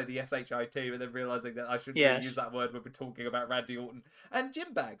going to say the SHIT, but then realising that I shouldn't really use that word when we're talking about Randy Orton and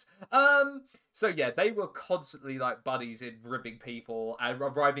gym bags. So yeah, they were constantly like buddies in ribbing people and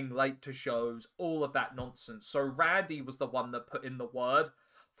arriving late to shows, all of that nonsense. So Randy was the one that put in the word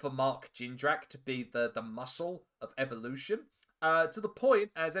for Mark Jindrak to be the muscle of Evolution. To the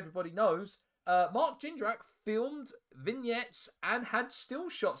point, as everybody knows, Mark Jindrak filmed vignettes and had still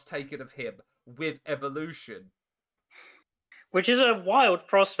shots taken of him with Evolution. Which is a wild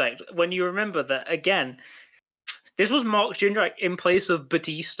prospect when you remember that, again, this was Mark Jindrak in place of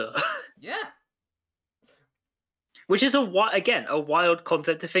Batista. Yeah. Which is, a wild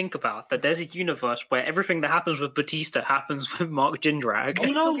concept to think about, that there's a universe where everything that happens with Batista happens with Mark Jindrak.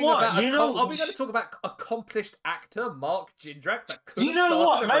 You know what? Are we going to talk about accomplished actor Mark Jindrak that could have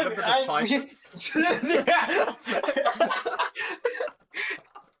what? started the Titans?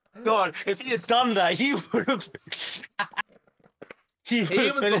 God, if he had done that, he would have. He was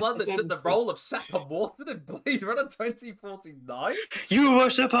the one that took the role of Sapper Morton in Blade Runner 2049. You were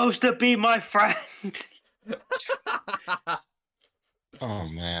supposed to be my friend. Oh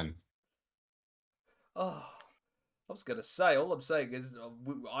man. Oh, I was gonna say. All I'm saying is,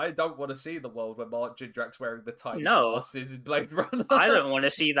 I don't want to see the world where Mark Jindrak's wearing the tiny glasses in Blade Runner. I don't want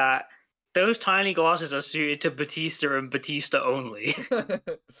to see that. Those tiny glasses are suited to Batista and Batista only.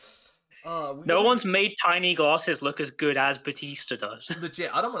 No one's made tiny glasses look as good as Batista does. Legit,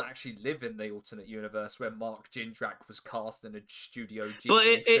 I don't want to actually live in the alternate universe where Mark Jindrak was cast in a Studio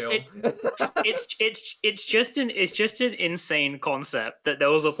Ghibli film. It's just an insane concept that there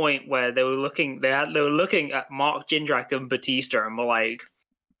was a point where they were looking at Mark Jindrak and Batista and were like,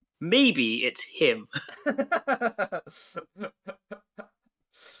 maybe it's him.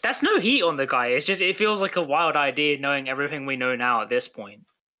 That's no heat on the guy. It's just, it feels like a wild idea knowing everything we know now at this point.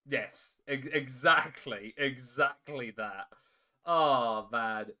 Yes, exactly that. Oh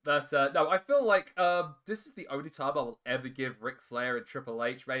man, no. I feel like this is the only time I will ever give Ric Flair and Triple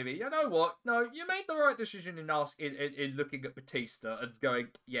H. Maybe, you know what? No, you made the right decision in looking at Batista and going,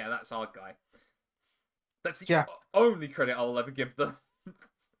 yeah, that's our guy. That's the only credit I'll ever give them.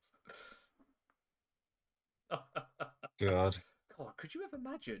 God. God, could you ever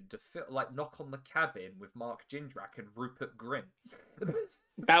imagine to knock on the cabin with Mark Jindrak and Rupert Grint?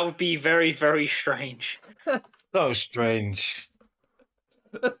 That would be very, very strange. So strange.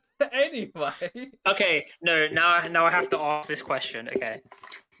 Anyway. Okay, no. Now I have to ask this question. Okay,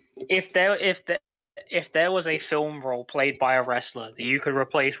 if there was a film role played by a wrestler that you could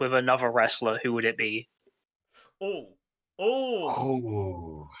replace with another wrestler, who would it be?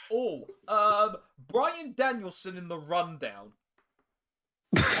 Bryan Danielson in The Rundown.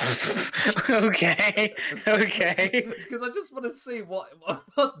 Okay. Because I just want to see what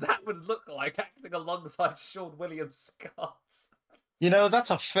that would look like acting alongside Sean William Scott. You know,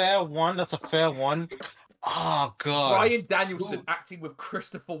 that's a fair one. Oh God. Bryan Danielson acting with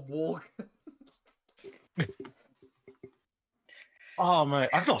Christopher Walken. Oh man,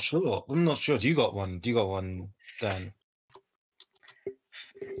 I'm not sure. Do you got one? Dan?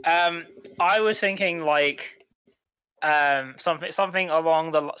 I was thinking like something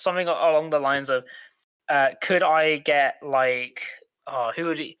along the lines of could I get like who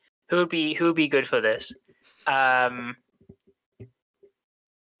would be good for this? I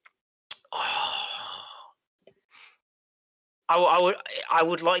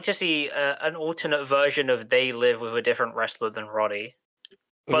would like to see an alternate version of They Live with a different wrestler than Roddy,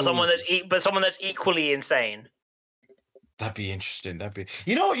 but someone that's equally insane. That'd be interesting.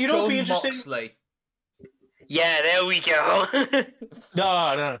 You know John be interesting. Moxley. Yeah, there we go.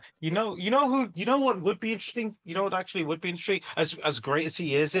 No. You know what would be interesting? You know what actually would be interesting? As great as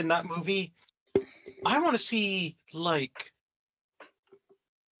he is in that movie, I want to see like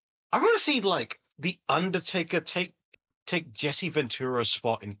the Undertaker take Jesse Ventura's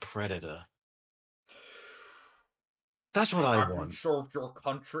spot in Predator. That's what I want. Served your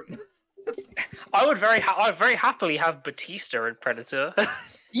country. I would very happily have Batista in Predator.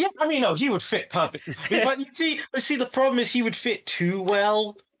 Yeah, I mean, no, he would fit perfectly. But you see, the problem is he would fit too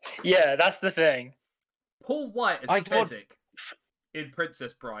well. Yeah, that's the thing. Paul White as Fezzik. in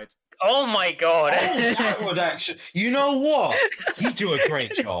Princess Bride. Oh my god! Oh, that would actually. You know what? He'd do a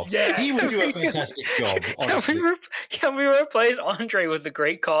great job. Yeah. He would do a fantastic job. Honestly. Can we replace Andre with the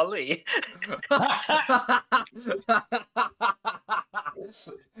Great Khali?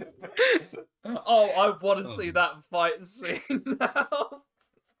 Oh, I want to see that fight scene now.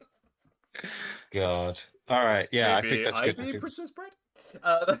 God. All right. Yeah, I think that's good. Maybe Princess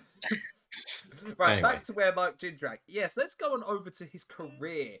Bride. Right, Anyway. back to where Mark Jindrak. Yes, let's go on over to his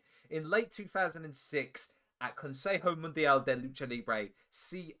career in late 2006 at Consejo Mundial de Lucha Libre,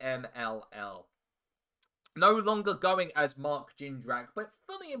 CMLL. No longer going as Mark Jindrak, but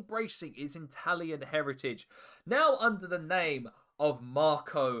fully embracing his Italian heritage, now under the name of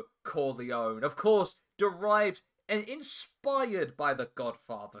Marco Corleone. Of course, derived and inspired by the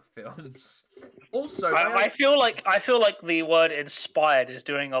Godfather films. Also, I feel like the word "inspired" is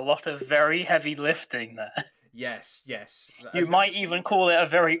doing a lot of very heavy lifting there. yes. You might even call it a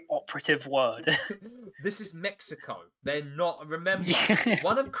very operative word. This is Mexico. They're not. Remember,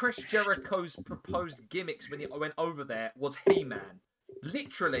 one of Chris Jericho's proposed gimmicks when he went over there was He-Man.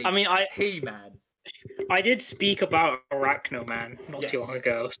 Literally, I mean, He-Man. I did speak about Arachno Man not too Yes. long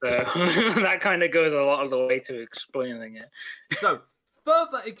ago, so that kind of goes a lot of the way to explaining it. So,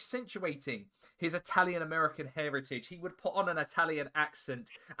 further accentuating his Italian-American heritage, he would put on an Italian accent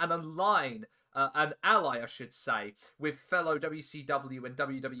and align, an ally, I should say, with fellow WCW and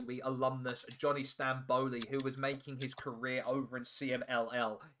WWE alumnus Johnny Stamboli, who was making his career over in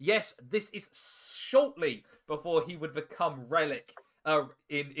CMLL. Yes, this is shortly before he would become Relic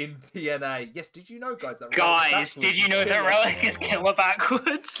in TNA. Yes, did you know, guys? That Guys, did you know that Relic is killer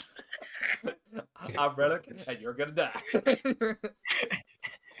backwards? I'm Relic, and you're gonna die.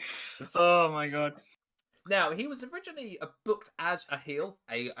 Oh my god. Now, he was originally booked as a heel,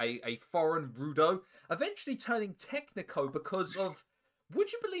 a foreign Rudo, eventually turning Technico because of,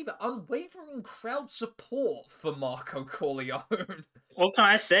 would you believe it, unwavering crowd support for Marco Corleone. What can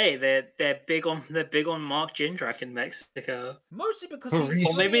I say? They're big on Mark Jindrak in Mexico. Mostly because Or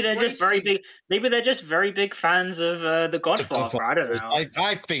Or maybe they're just very big. Maybe they're just very big fans of The Godfather. I don't know.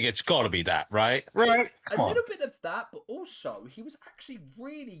 I think it's got to be that, right? Right. A little bit of that, but also he was actually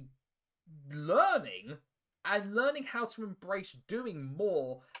really learning how to embrace doing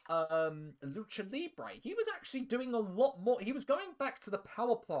more Lucha Libre. He was actually doing a lot more. He was going back to the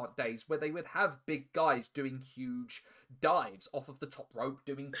Power Plant days where they would have big guys doing huge dives off of the top rope,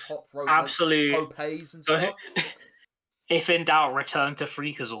 doing top rope Absolute topes and stuff. If in doubt, return to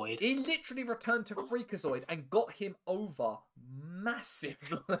Freakazoid. He literally returned to Freakazoid and got him over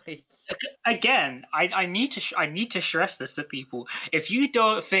massively. Again, I need to stress this to people. If you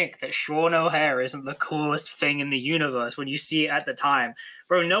don't think that Sean O'Hare isn't the coolest thing in the universe when you see it at the time,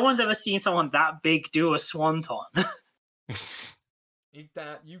 bro, no one's ever seen someone that big do a swanton. You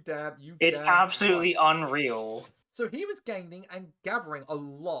dab. It's absolutely unreal. So he was gaining and gathering a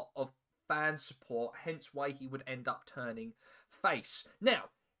lot of fan support, hence why he would end up turning face. Now,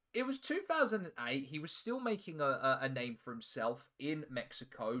 it was 2008. He was still making a name for himself in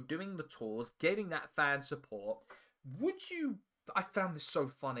Mexico, doing the tours, getting that fan support. I found this so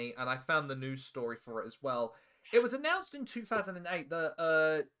funny, and I found the news story for it as well. It was announced in 2008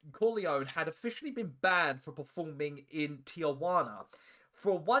 that Corleone had officially been banned for performing in Tijuana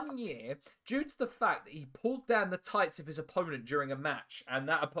for 1 year due to the fact that he pulled down the tights of his opponent during a match, and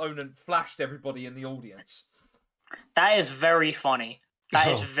that opponent flashed everybody in the audience. That is very funny. That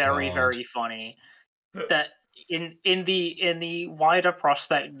is very, God. very funny. That in the wider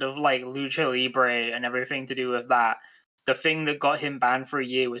prospect of like Lucha Libre and everything to do with that, the thing that got him banned for a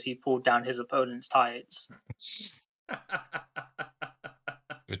year was he pulled down his opponent's tights.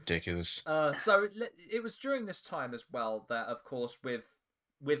 Ridiculous. So it was during this time as well that, of course, with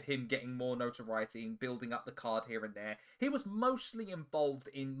him getting more notoriety and building up the card here and there, he was mostly involved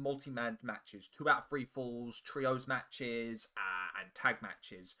in multi-man matches, 2 out of 3 falls, trios matches, and tag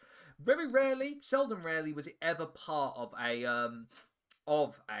matches. Seldom rarely was it ever part of a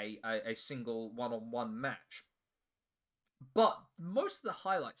single one-on-one match. But most of the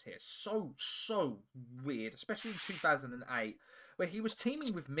highlights here, so weird, especially in 2008, where he was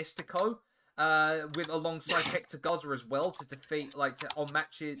teaming with Mystico, alongside Hector Garza as well to defeat on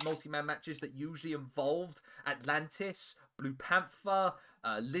matches, multi-man matches that usually involved Atlantis, Blue Panther,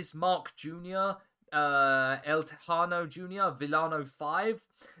 Liz Mark Jr., El Tejano Jr., Villano 5.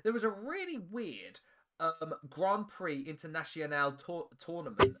 There was a really weird Grand Prix International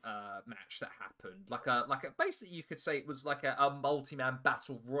tournament match that happened, basically you could say it was like a multi-man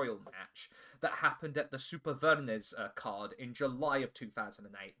battle royal match that happened at the Super Vernes card in July of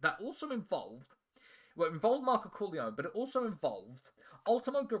 2008. That also involved Well, it involved Marco Corleone, but it also involved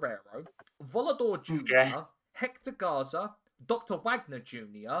Ultimo Guerrero, Volador Jr., Okay. Hector Garza, Dr. Wagner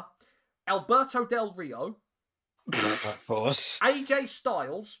Jr., Alberto Del Rio, Of course. AJ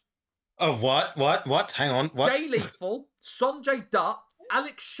Styles, What? Hang on. What? Jay Lethal, Sonjay Dutt,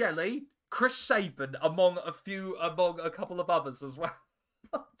 Alex Shelley, Chris Sabin, among a couple of others as well.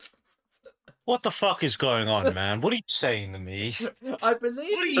 What the fuck is going on, man? What are you saying to me? I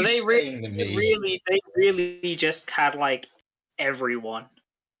believe What are So you they saying to me? really just had like everyone.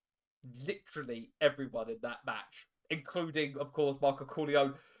 literally everyone in that match, including, of course, Marco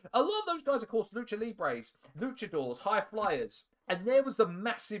Corleone. A lot of those guys, of course, Lucha Libres, Luchadors, High Flyers. And there was the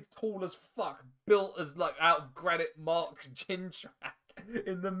massive, tall as fuck, built as like out of granite Mark Jindrak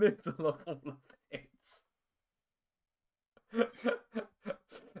in the middle of all of it.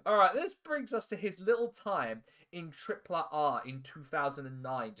 Alright, this brings us to his little time in Triple R in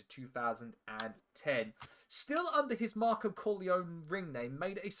 2009 to 2010. Still under his Marco Corleone ring name,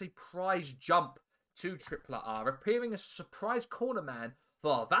 made a surprise jump to Triple R, appearing as a surprise cornerman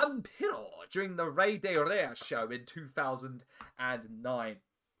for Vampiro during the Rey de Rhea show in 2009.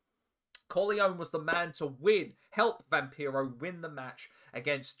 Corleone was the man to help Vampiro win the match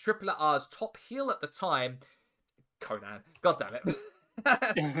against Triple R's top heel at the time, Conan. God damn it.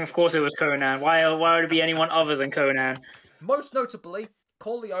 Of course it was Conan. Why would it be anyone other than Conan? Most notably,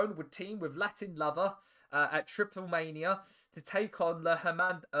 Corleone would team with Latin Lover at Triple Mania to take on La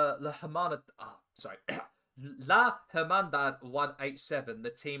Hermandad 187, the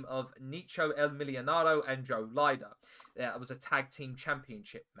team of Nicho El Millionario and Joe Lider. It was a tag team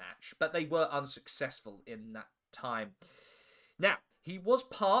championship match, but they were unsuccessful in that time. Now, he was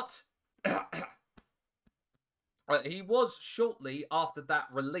he was shortly after that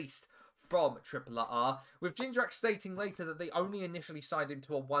released from Triple R, with Jindrak stating later that they only initially signed him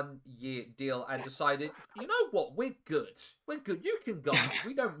to a 1-year deal and decided, you know what, we're good. We're good. You can go.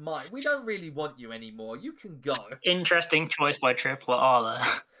 We don't mind. We don't really want you anymore. You can go. Interesting choice by Triple R there.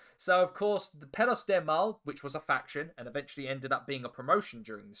 So, of course, the Perros del Mal, which was a faction and eventually ended up being a promotion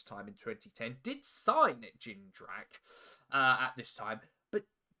during this time in 2010, did sign Jindrak at this time, but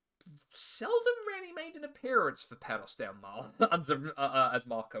seldom really made an appearance for Perros del Mal under, as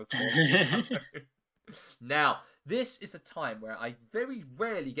Marco Corleone. Now, this is a time where I very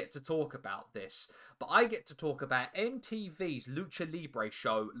rarely get to talk about this, but I get to talk about MTV's Lucha Libre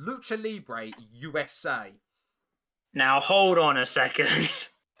show, Lucha Libre USA. Now, hold on a second.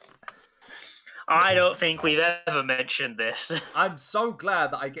 I don't think we've ever mentioned this. I'm so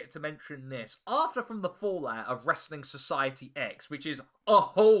glad that I get to mention this after from the fallout of Wrestling Society X, which is a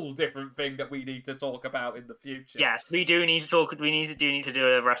whole different thing that we need to talk about in the future. Yes, we do need to talk. We need to do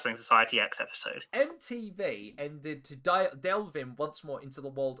a Wrestling Society X episode. MTV ended to delve in once more into the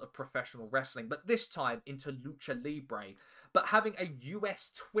world of professional wrestling, but this time into Lucha Libre, but having a US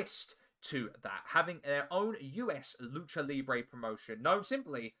twist to that, having their own US Lucha Libre promotion known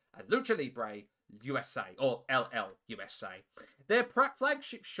simply as Lucha Libre USA, or LL USA. Their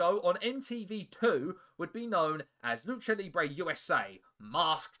flagship show on MTV2 would be known as Lucha Libre USA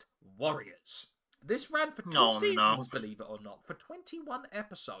Masked Warriors. This ran for 2 seasons, believe it or not, for 21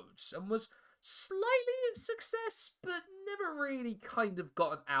 episodes, and was slightly a success, but never really kind of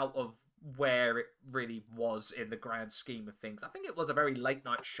gotten out of where it really was in the grand scheme of things. I think it was a very late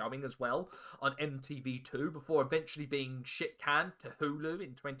night showing as well on MTV2 before eventually being shit canned to Hulu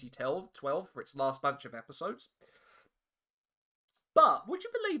in 2012 for its last bunch of episodes. But would you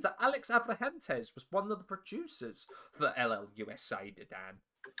believe that Alex Abrahantes was one of the producers for LL USA, Dan?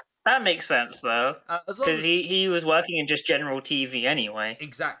 That makes sense, though, because he was working in just general TV anyway.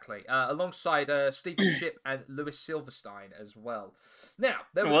 Exactly, alongside Stephen Shipp and Louis Silverstein as well. Now,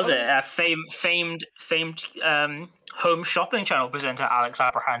 there was it famed home shopping channel presenter Alex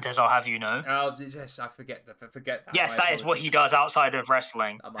Abrahantes? I'll have you know. Oh yes, I forget that. Yes, that is what he does outside of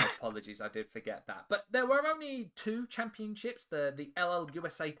wrestling. My apologies, I did forget that. But there were only 2 championships: the LL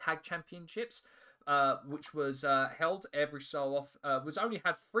USA Tag Championships, which was held every so often, was only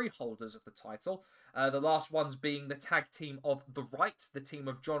had 3 holders of the title. The last ones being the tag team of The Right, the team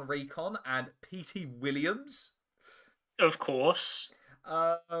of John Recon and P.T. Williams. Of course.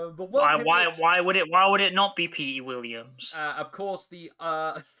 Why would it not be P.T. Williams? Of course, the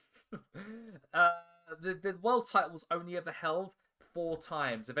world title was only ever held 4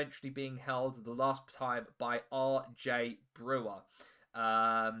 times, eventually being held the last time by R.J. Brewer.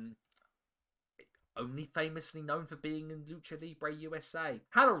 only famously known for being in Lucha Libre USA.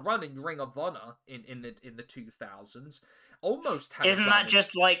 Had a run in Ring of Honor in the 2000s. Almost had. Isn't that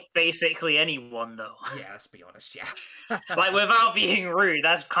just like basically anyone though? Yeah, let's be honest. Yeah. Like without being rude,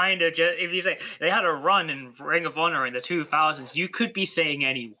 that's kind of just if you say they had a run in Ring of Honor in the 2000s, you could be saying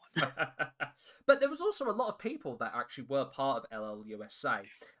anyone. But there was also a lot of people that actually were part of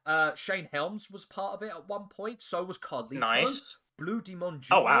LLUSA. Shane Helms was part of it at one point. So was Carlito. Nice. Blue Demon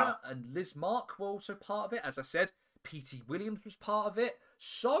Jr. Oh, wow. And Liz Mark were also part of it. As I said, P.T. Williams was part of it.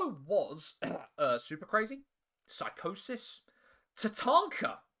 So was Super Crazy, Psychosis,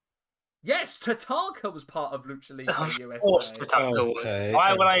 Tatanka. Yes, Tatanka was part of Lucha Libre USA. Of course, Tatanka was.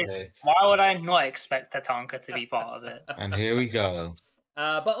 Why would I not expect Tatanka to be part of it? And here we go.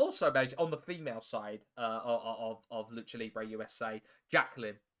 But also, Major, on the female side of Lucha Libre USA,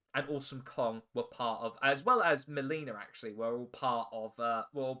 Jacqueline and Awesome Kong were part of, as well as Melina. Actually, were all part of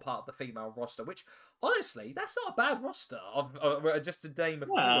the female roster. Which, honestly, that's not a bad roster of just to name a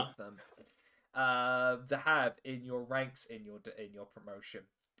few of them to have in your ranks in your promotion.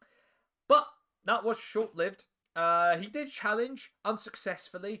 But that was short-lived. He did challenge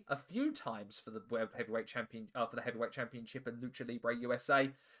unsuccessfully a few times for the heavyweight championship in Lucha Libre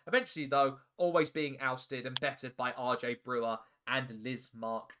USA. Eventually, though, always being ousted and bettered by RJ Brewer and Liz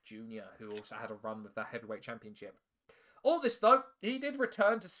Mark Jr., who also had a run with the heavyweight championship. All this, though, he did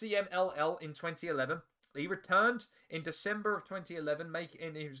return to CMLL in 2011. He returned in December of 2011,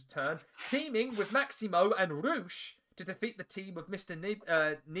 making his return, teaming with Maximo and Rush to defeat the team of Mr.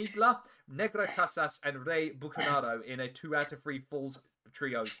 Nigla, Negra Casas, and Rey Bucanaro in a 2 out of 3 falls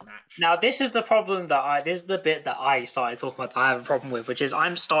trios match. Now, this is the problem this is the bit that I started talking about that I have a problem with, which is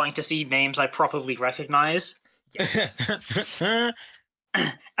I'm starting to see names I probably recognize. Yes.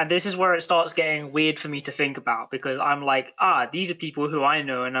 And this is where it starts getting weird for me to think about, because I'm like, these are people who I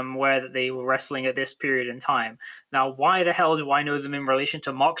know and I'm aware that they were wrestling at this period in time. Now, why the hell do I know them in relation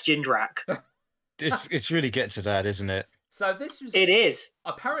to Mark Jindrak? It's really getting to that, isn't it? So this was... It is.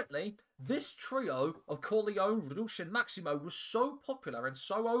 Apparently, this trio of Corleone, Rush, and Maximo was so popular and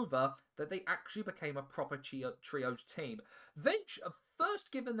so over that they actually became a proper trios team.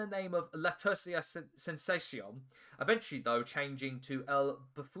 First given the name of La Tercia Sensacion, eventually, though, changing to El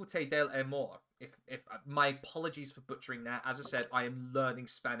Bufute del Amor. If my apologies for butchering that. As I said, I am learning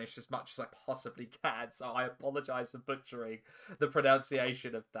Spanish as much as I possibly can, so I apologize for butchering the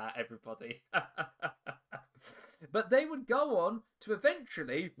pronunciation of that, everybody. But they would go on to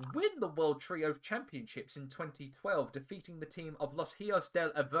eventually win the World Trios Championships in 2012, defeating the team of Los Hios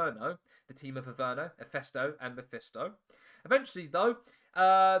del Averno, the team of Averno, Hefesto, and Mephisto. Eventually, though,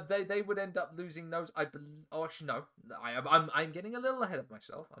 they would end up losing those. I'm getting a little ahead of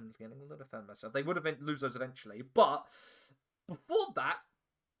myself. They would lose those eventually, but before that,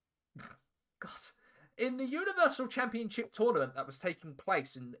 God. In the Universal Championship tournament that was taking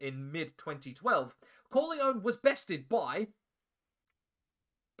place in mid-2012, Corleone was bested by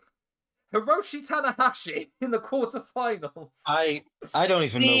Hiroshi Tanahashi in the quarterfinals. I don't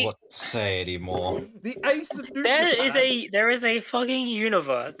even know what to say anymore. The ace of New Japan. There is a fucking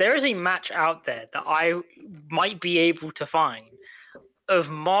universe. There is a match out there that I might be able to find of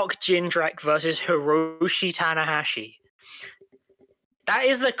Mark Jindrak versus Hiroshi Tanahashi. That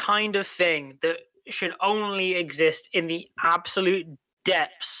is the kind of thing that should only exist in the absolute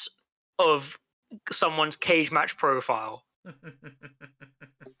depths of someone's cage match profile.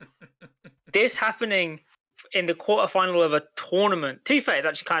 This happening in the quarterfinal of a tournament, to be fair, it's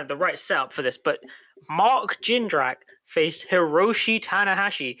actually kind of the right setup for this, but Mark Jindrak faced Hiroshi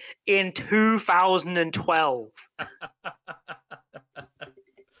Tanahashi in 2012.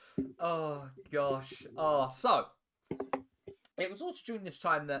 Oh, gosh. So, it was also during this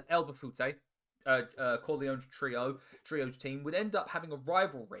time that El Bufute, Corleone's trios team, would end up having a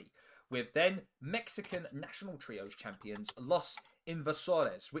rivalry with then Mexican national trios champions Los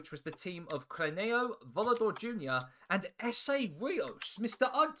Invasores, which was the team of Craneo Volador Jr. and S.A. Rios, Mr.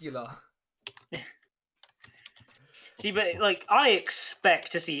 Aguilar. See, but I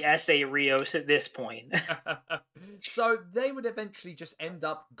expect to see S.A. Rios at this point. So they would eventually just end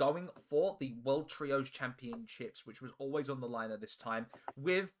up going for the World Trios Championships, which was always on the line at this time,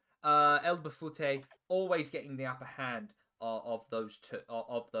 with El Bufute always getting the upper hand of the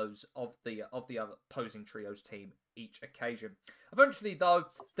other opposing trios team each occasion. Eventually, though,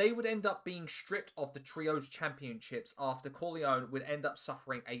 they would end up being stripped of the trios championships after Corleone would end up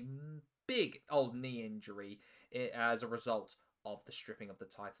suffering a big old knee injury as a result of the stripping of the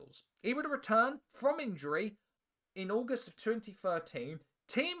titles. He would return from injury in August of 2013,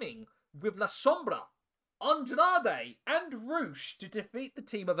 teaming with La Sombra Andrade and Roosh to defeat the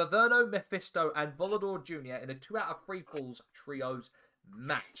team of Averno, Mephisto, and Volador Jr. in a 2 out of 3 falls trios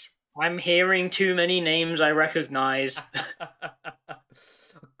match. I'm hearing too many names I recognize.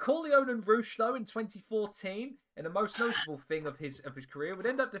 Corleone and Roosh, though, in 2014, in the most notable thing of his career, would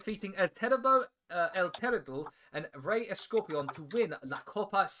end up defeating El Terrible and Rey Escorpion to win La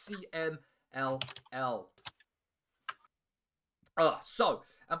Copa CMLL. So,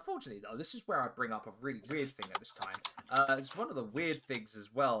 unfortunately, though, this is where I bring up a really weird thing at this time. It's one of the weird things as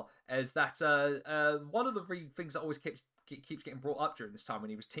well, is that one of the things that always keeps getting brought up during this time when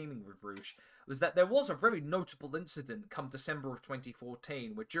he was teaming with Rouge was that there was a very notable incident come December of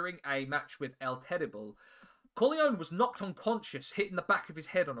 2014 where during a match with El Terrible, Corleone was knocked unconscious, hitting the back of his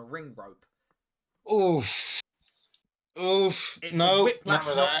head on a ring rope. Oof. The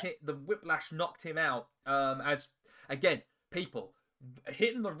whiplash knocked him out. As again, people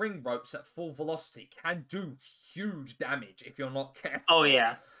hitting the ring ropes at full velocity can do huge damage if you're not careful. Oh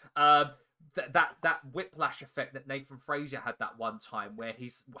yeah. That whiplash effect that Nathan Frazier had that one time, where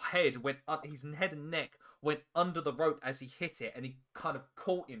his head and neck went under the rope as he hit it, and he kind of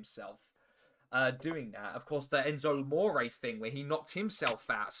caught himself doing that. Of course, the Enzo Amore thing, where he knocked himself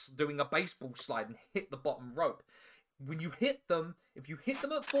out doing a baseball slide and hit the bottom rope. When you hit them, if you hit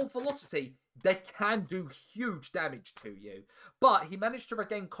them at full velocity, they can do huge damage to you. But he managed to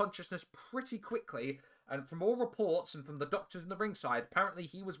regain consciousness pretty quickly. And from all reports and from the doctors in the ringside, apparently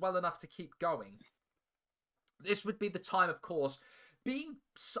he was well enough to keep going. This would be the time, of course, being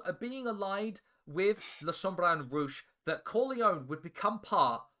allied with La Sombra and Rouge, that Corleone would become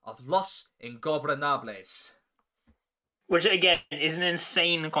part of Los Ingobernables. Which, again, is an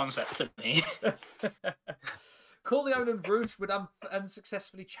insane concept to me. Corleone and Rouge would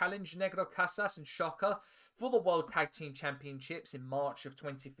unsuccessfully challenge Negro Casas and Shocker for the World Tag Team Championships in March of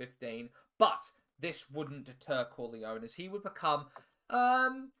 2015, but this wouldn't deter Corleone, as he would become a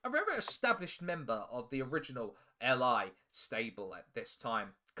very established member of the original LI stable at this time.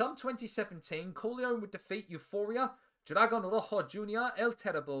 Come 2017, Corleone would defeat Euphoria, Dragon Rojo Jr., El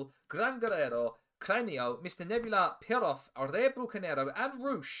Terrible, Gran Guerrero, Cranio, Mr. Nebula, Pieroth, Rey Bucanero, and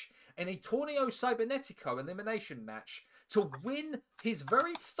Rouge in a Torneo Cybernetico elimination match to win his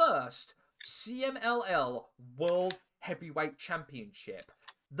very first CMLL World Heavyweight Championship.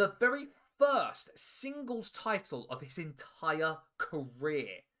 The very first singles title of his entire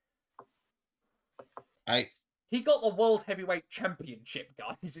career. He got the World Heavyweight Championship,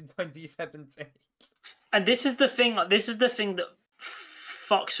 guys, in 2017. And this is the thing that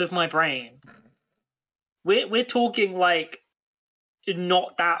fucks with my brain. We're talking like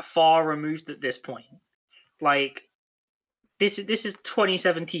not that far removed at this point. Like this is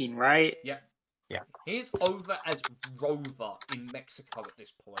 2017, right? Yeah. He's over as Rover in Mexico at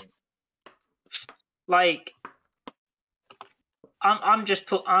this point. Like I'm just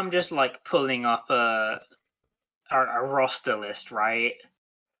pulling up a roster list, right?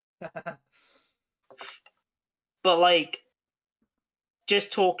 But like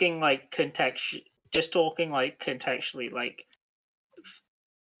just talking contextually, like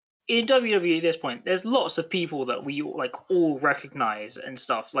in WWE at this point, there's lots of people that we like all recognize and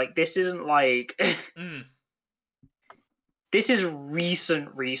stuff. Like this isn't like this is recent.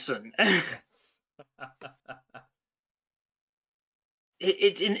 Yes.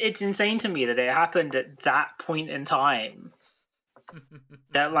 It's insane to me that it happened at that point in time.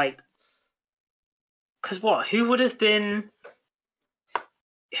 That like, because what? Who would have been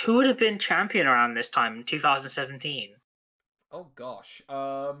champion around this time in 2017? Oh gosh.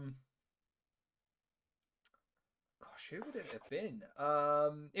 Who would it have been?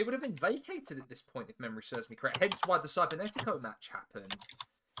 It would have been vacated at this point, if memory serves me correct. Hence why the Cybernetico match happened,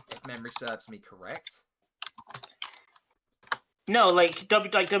 if memory serves me correct. No, like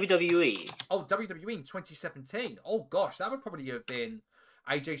WWE. Oh, WWE in 2017. Oh gosh, that would probably have been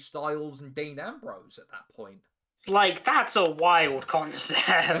AJ Styles and Dean Ambrose at that point. Like, that's a wild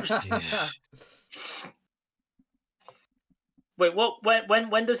concept. Wait, what?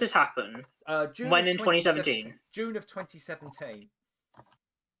 When does this happen? June when in 2017? June of 2017.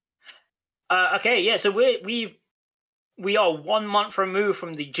 Okay, yeah. So we are 1 month removed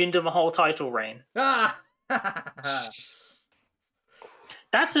from the Jinder Mahal title reign.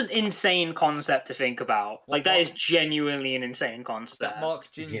 That's an insane concept to think about. Like, that is genuinely an insane concept. That Mark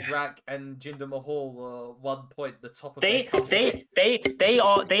Jindrak and Jinder Mahal were 1 point the top of they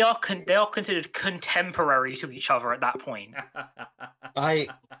are considered contemporary to each other at that point. I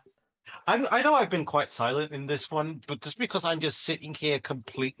know I've been quite silent in this one, but just because I'm just sitting here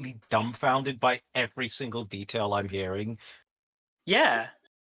completely dumbfounded by every single detail I'm hearing. Yeah.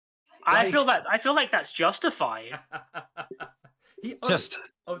 I feel like that's justified. Just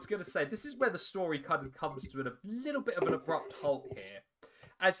I was going to say, this is where the story kind of comes to a little bit of an abrupt halt here,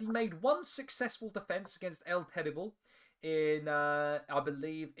 as he made one successful defense against El Terrible in, I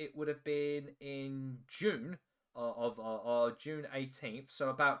believe it would have been in June of June 18th, so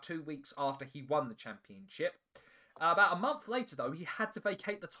about 2 weeks after he won the championship. About a month later, though, he had to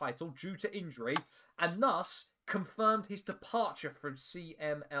vacate the title due to injury, and thus confirmed his departure from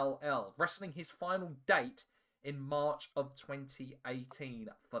CMLL, wrestling his final date in March of 2018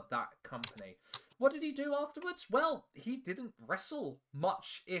 for that company. What did he do afterwards? Well, he didn't wrestle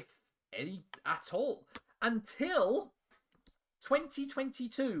much, if any at all, until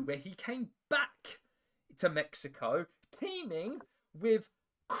 2022, where he came back to Mexico, teaming with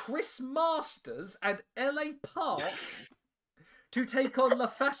Chris Masters and LA Park to take on La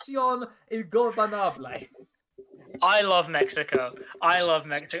Fashion Ingobernable. I love Mexico.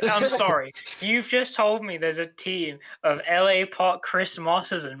 I'm sorry. You've just told me there's a team of LA Park, Chris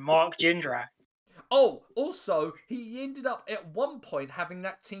Masters, and Mark Jindrak. Oh, also, he ended up at one point having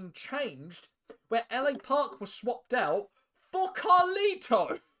that team changed, where LA Park was swapped out for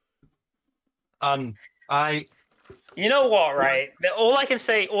Carlito. You know what, right? All I can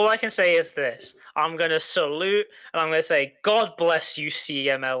say is this. I'm going to salute and I'm going to say, God bless you,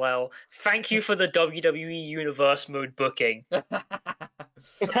 CMLL. Thank you for the WWE Universe Mode booking.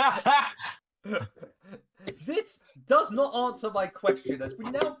 This does not answer my question, as we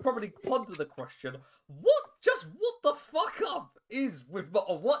now probably ponder the question, what the fuck up is with,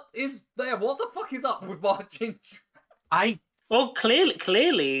 what the fuck is up with Mark Jindrak? Well,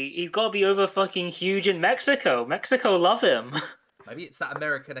 clearly, he's got to be over fucking huge in Mexico. Mexico love him. Maybe it's that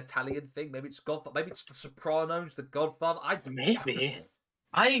American-Italian thing. Maybe it's Godfather. Maybe it's The Sopranos, The Godfather. Maybe.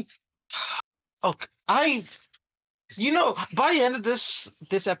 You know, by the end of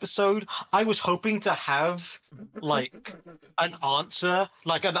this episode, I was hoping to have like an answer,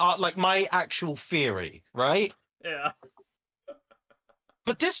 like my actual theory, right? Yeah.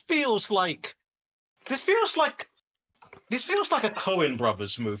 But this feels like a Coen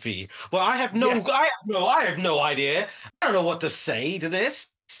Brothers movie where I have no idea. I don't know what to say to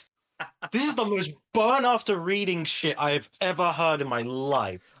this. This is the most burn after reading shit I have ever heard in my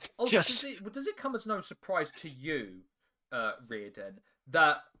life. Also, does it come as no surprise to you, Reardon,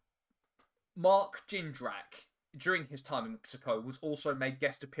 that Mark Jindrak, during his time in Mexico, was also made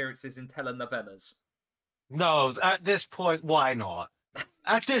guest appearances in telenovelas? No, at this point, why not?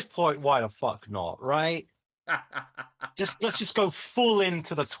 At this point, why the fuck not, right? Let's just go full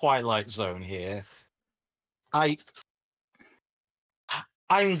into the Twilight Zone here. You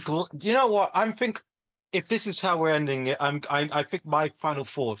know what? If this is how we're ending it, I think my final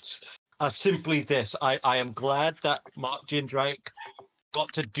thoughts are simply this: I am glad that Mark Jindrak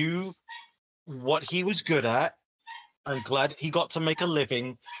got to do what he was good at. I'm glad he got to make a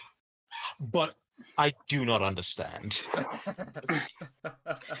living, but I do not understand.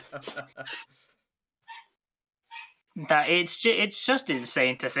 That it's just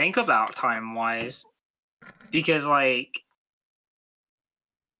insane to think about time-wise, because like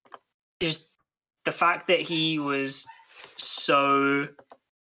just the fact that he was so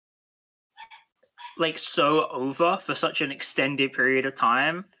over for such an extended period of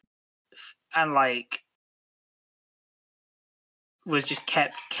time, and like was just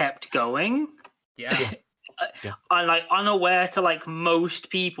kept going. Yeah. And like unaware to like most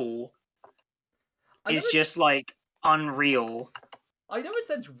people is just like unreal. I know it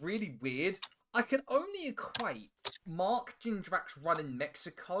sounds really weird. I can only equate Mark Jindrak's run in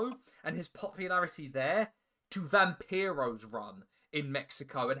Mexico and his popularity there to Vampiro's run in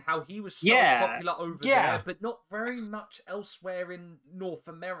Mexico and how he was so popular over there, but not very much elsewhere in North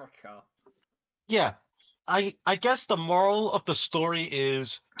America. Yeah. I guess the moral of the story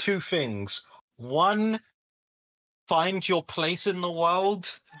is two things. One, find your place in the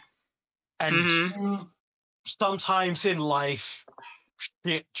world. And two, sometimes in life,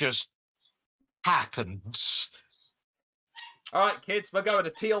 shit just happens. All right, kids, we're going to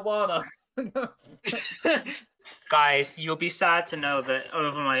Tijuana. Guys, you'll be sad to know that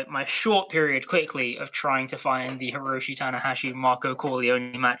over my short period quickly of trying to find the Hiroshi Tanahashi Marco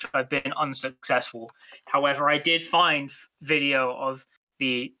Corleone match, I've been unsuccessful. However, I did find video of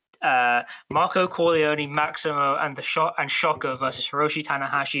the Marco Corleone, Maximo, and Shocker versus Hiroshi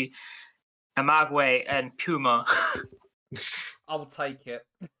Tanahashi, Amagwe, and Puma. I'll take it.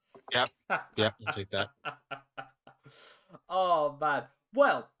 Yep, I'll take that. Oh, man.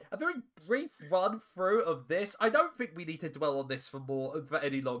 Well, a very brief run through of this. I don't think we need to dwell on this for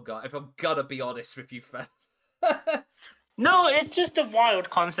any longer, if I'm gonna be honest with you, fellas. No, it's just a wild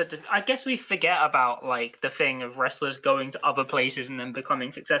concept. I guess we forget about like the thing of wrestlers going to other places and then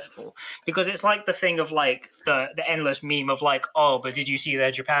becoming successful, because it's like the thing of like the endless meme of like, oh, but did you see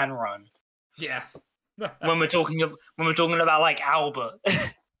their Japan run? Yeah. when we're talking about like Albert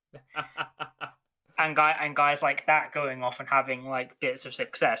and guys like that going off and having like bits of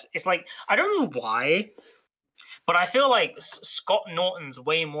success. It's like, I don't know why, but I feel like Scott Norton's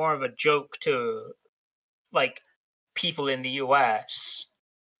way more of a joke to like people in the US.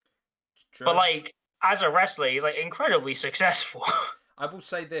 True. But like as a wrestler, he's like incredibly successful. I will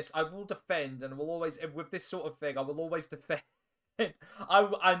say this: I will defend, and will always with this sort of thing. I will always defend.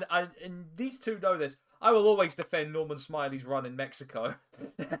 And these two know this. I will always defend Norman Smiley's run in Mexico.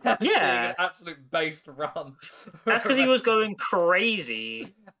 Being an absolute based run. That's because he was going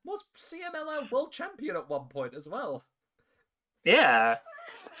crazy. Was CMLL world champion at one point as well. Yeah,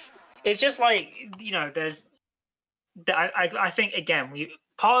 it's just like, you know, there's. I think again,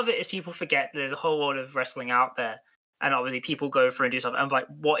 part of it is people forget there's a whole lot of wrestling out there, and obviously people go through and do stuff. And like,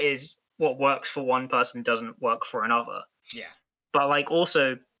 what works for one person doesn't work for another. Yeah. But like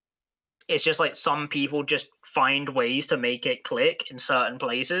also, it's just like some people just find ways to make it click in certain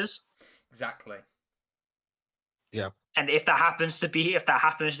places. Exactly. Yeah. And if that happens to be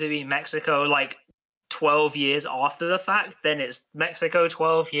Mexico, like 12 years after the fact, then it's Mexico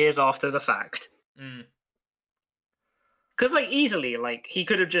 12 years after the fact. Because like easily, like he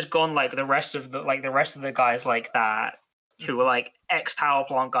could have just gone like the rest of the guys like that who were like ex Power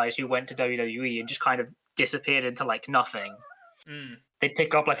Plant guys who went to WWE and just kind of disappeared into like nothing. They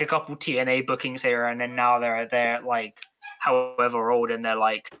pick up like a couple TNA bookings here, and then now they're like however old, and they're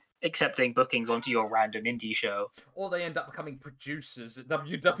like accepting bookings onto your random indie show. Or they end up becoming producers at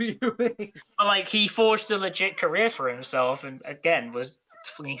WWE. But like he forged a legit career for himself, and again was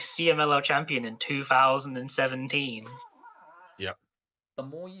fucking CMLL champion in 2017. Yep. The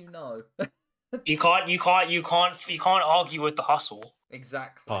more you know. You can't argue with the hustle.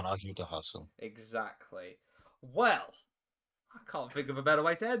 Exactly. Can't argue with the hustle. Exactly. Well, I can't think of a better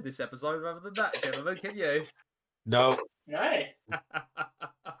way to end this episode rather than that, gentlemen. Can you? No. No.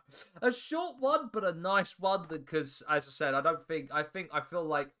 A short one, but a nice one. Because, as I said, I feel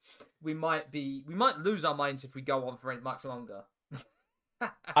like we might lose our minds if we go on for much longer.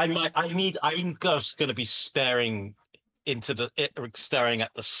 I'm just gonna be staring at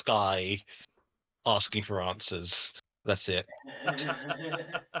the sky, asking for answers. That's it.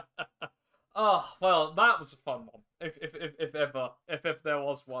 Oh, well, that was a fun one. If there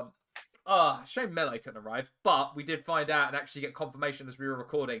was one. Shame Melee couldn't arrive, but we did find out and actually get confirmation as we were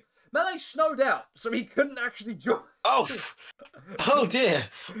recording. Melee snowed out, so he couldn't actually join. Oh dear.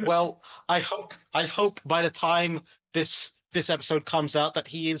 Well, I hope by the time this episode comes out that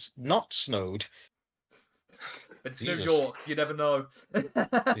he is not snowed. It's Jesus. New York, you never know.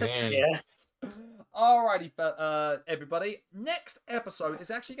 Yeah. Alrighty, everybody. Next episode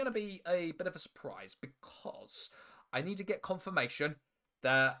is actually going to be a bit of a surprise because I need to get confirmation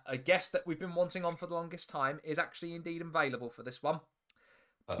that a guest that we've been wanting on for the longest time is actually indeed available for this one.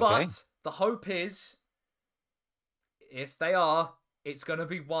 Okay. But the hope is, if they are, it's going to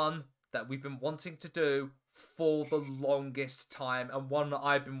be one that we've been wanting to do for the longest time, and one that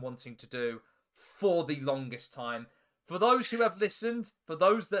I've been wanting to do for the longest time. For those who have listened, for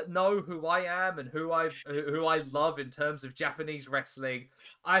those that know who I am and who I love in terms of Japanese wrestling,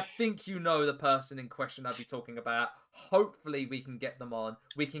 I think you know the person in question I'll be talking about. Hopefully we can get them on.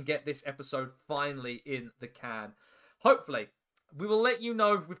 We can get this episode finally in the can. Hopefully. We will let you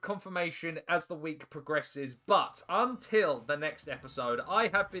know with confirmation as the week progresses. But until the next episode, I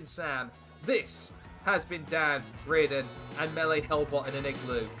have been Sam. This has been Dan, Reardon, and Melee Hellbot in an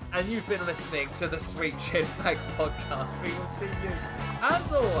Igloo. And you've been listening to the Sweet Chin Wag podcast. We will see you,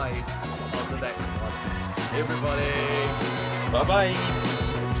 as always, on the next one. Everybody. Bye-bye.